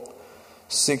 4,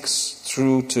 6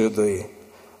 through to the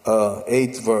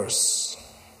 8th verse.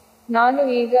 ನಾನು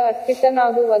ಈಗ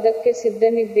ಅರ್ಪಿತನಾಗುವುದಕ್ಕೆ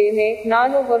ಸಿದ್ಧನಿದ್ದೇನೆ.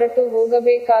 ನಾನು ಹೊರಟು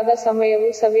ಹೋಗಬೇಕಾದ ಸಮಯವು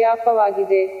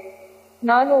ಸವ್ಯಾಪವಾಗಿದೆ.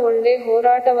 ನಾನು ಒಳ್ಳೆ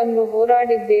ಹೋರಾಟವನ್ನು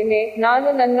ಹೋರಾಡಿದ್ದೇನೆ. ನಾನು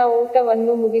ನನ್ನ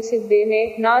ಓಟವನ್ನು ಮುಗಿಸಿದ್ದೇನೆ.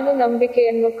 ನಾನು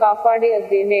ನಂಬಿಕೆಯನ್ನು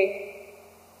ಕಾಪಾಡಿದ್ದೇನೆ.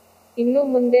 ಇನ್ನು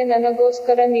ಮುಂದೆ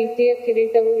ನನಗೋಸ್ಕರ ನೀತಿಯ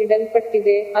ಕಿರೀಟವು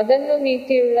ಇಡಲ್ಪಟ್ಟಿದೆ. ಅದನ್ನು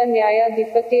ನೀತಿಯುಳ್ಳ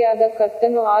ನ್ಯಾಯಾಧಿಪತಿಯಾದ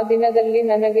ಕರ್ತನು ಆ ದಿನದಲ್ಲಿ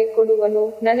ನನಗೆ ಕೊಡುವನು.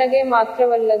 ನನಗೆ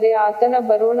ಮಾತ್ರವಲ್ಲದೆ ಆತನ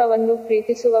ಬರೋಣವನ್ನು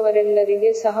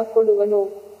ಪ್ರೀತಿಸುವವರೆಲ್ಲರಿಗೆ ಸಹ ಕೊಡುವನು.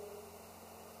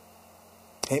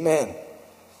 Amen.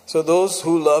 So those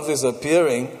who love His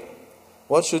appearing,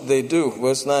 what should they do?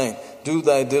 Verse 9. Do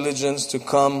thy diligence to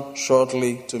come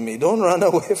shortly to me. Don't run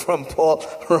away from Paul.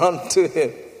 Run to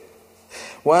him.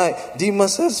 Why?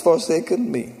 Demas has forsaken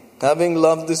me, having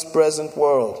loved this present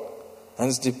world, and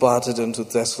is departed unto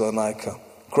Thessalonica.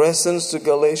 Crescens to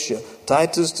Galatia,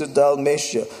 Titus to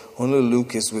Dalmatia. Only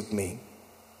Luke is with me.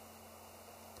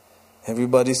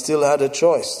 Everybody still had a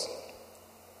choice.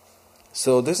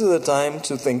 So this is the time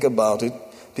to think about it.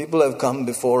 People have come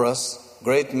before us.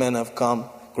 Great men have come.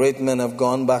 Great men have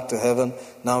gone back to heaven.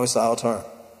 Now it's our turn.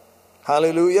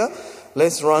 Hallelujah.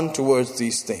 Let's run towards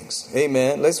these things.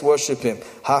 Amen. Let's worship Him.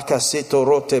 Hakasito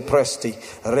rote presti.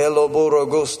 Reloboro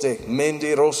goste.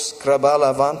 Mendiros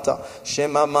krabala vanta.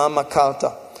 Shema mama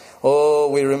kalta. Oh,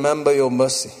 we remember your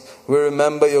mercy. We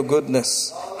remember your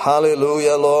goodness.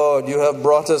 Hallelujah, Lord. You have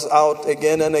brought us out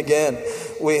again and again.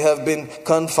 We have been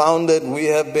confounded. We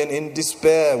have been in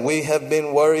despair. We have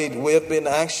been worried. We have been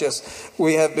anxious.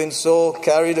 We have been so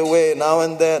carried away now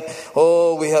and then.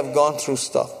 Oh, we have gone through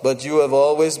stuff. But you have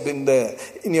always been there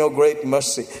in your great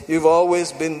mercy. You've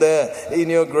always been there in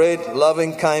your great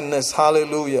loving kindness.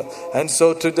 Hallelujah. And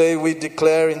so today we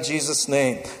declare in Jesus'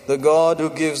 name, the God who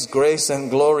gives grace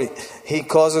and glory, He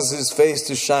causes His face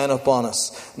to shine upon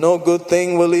us. No good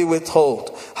thing will He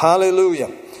withhold.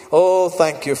 Hallelujah. Oh,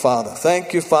 thank you, Father.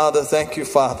 Thank you, Father. Thank you,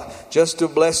 Father. Just to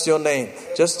bless your name.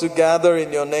 Just to gather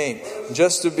in your name.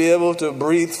 Just to be able to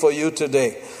breathe for you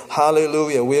today.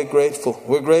 Hallelujah. We're grateful.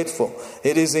 We're grateful.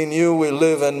 It is in you we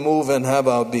live and move and have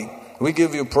our being. We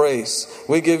give you praise.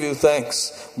 We give you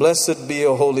thanks. Blessed be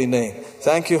your holy name.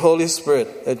 Thank you, Holy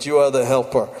Spirit, that you are the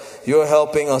helper. You are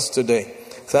helping us today.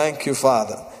 Thank you,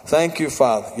 Father. Thank you,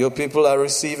 Father. Your people are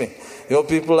receiving. Your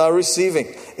people are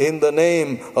receiving in the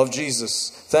name of Jesus.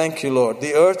 Thank you, Lord.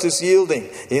 The earth is yielding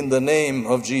in the name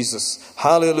of Jesus.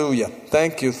 Hallelujah.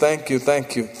 Thank you, thank you,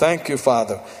 thank you. Thank you,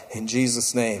 Father, in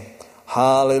Jesus' name.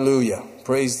 Hallelujah.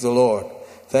 Praise the Lord.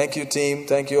 Thank you, team.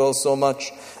 Thank you all so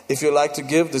much. If you like to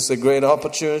give, this is a great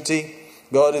opportunity.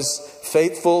 God is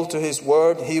faithful to His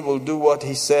word. He will do what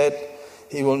He said.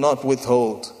 He will not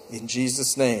withhold. In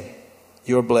Jesus' name,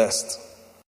 you're blessed.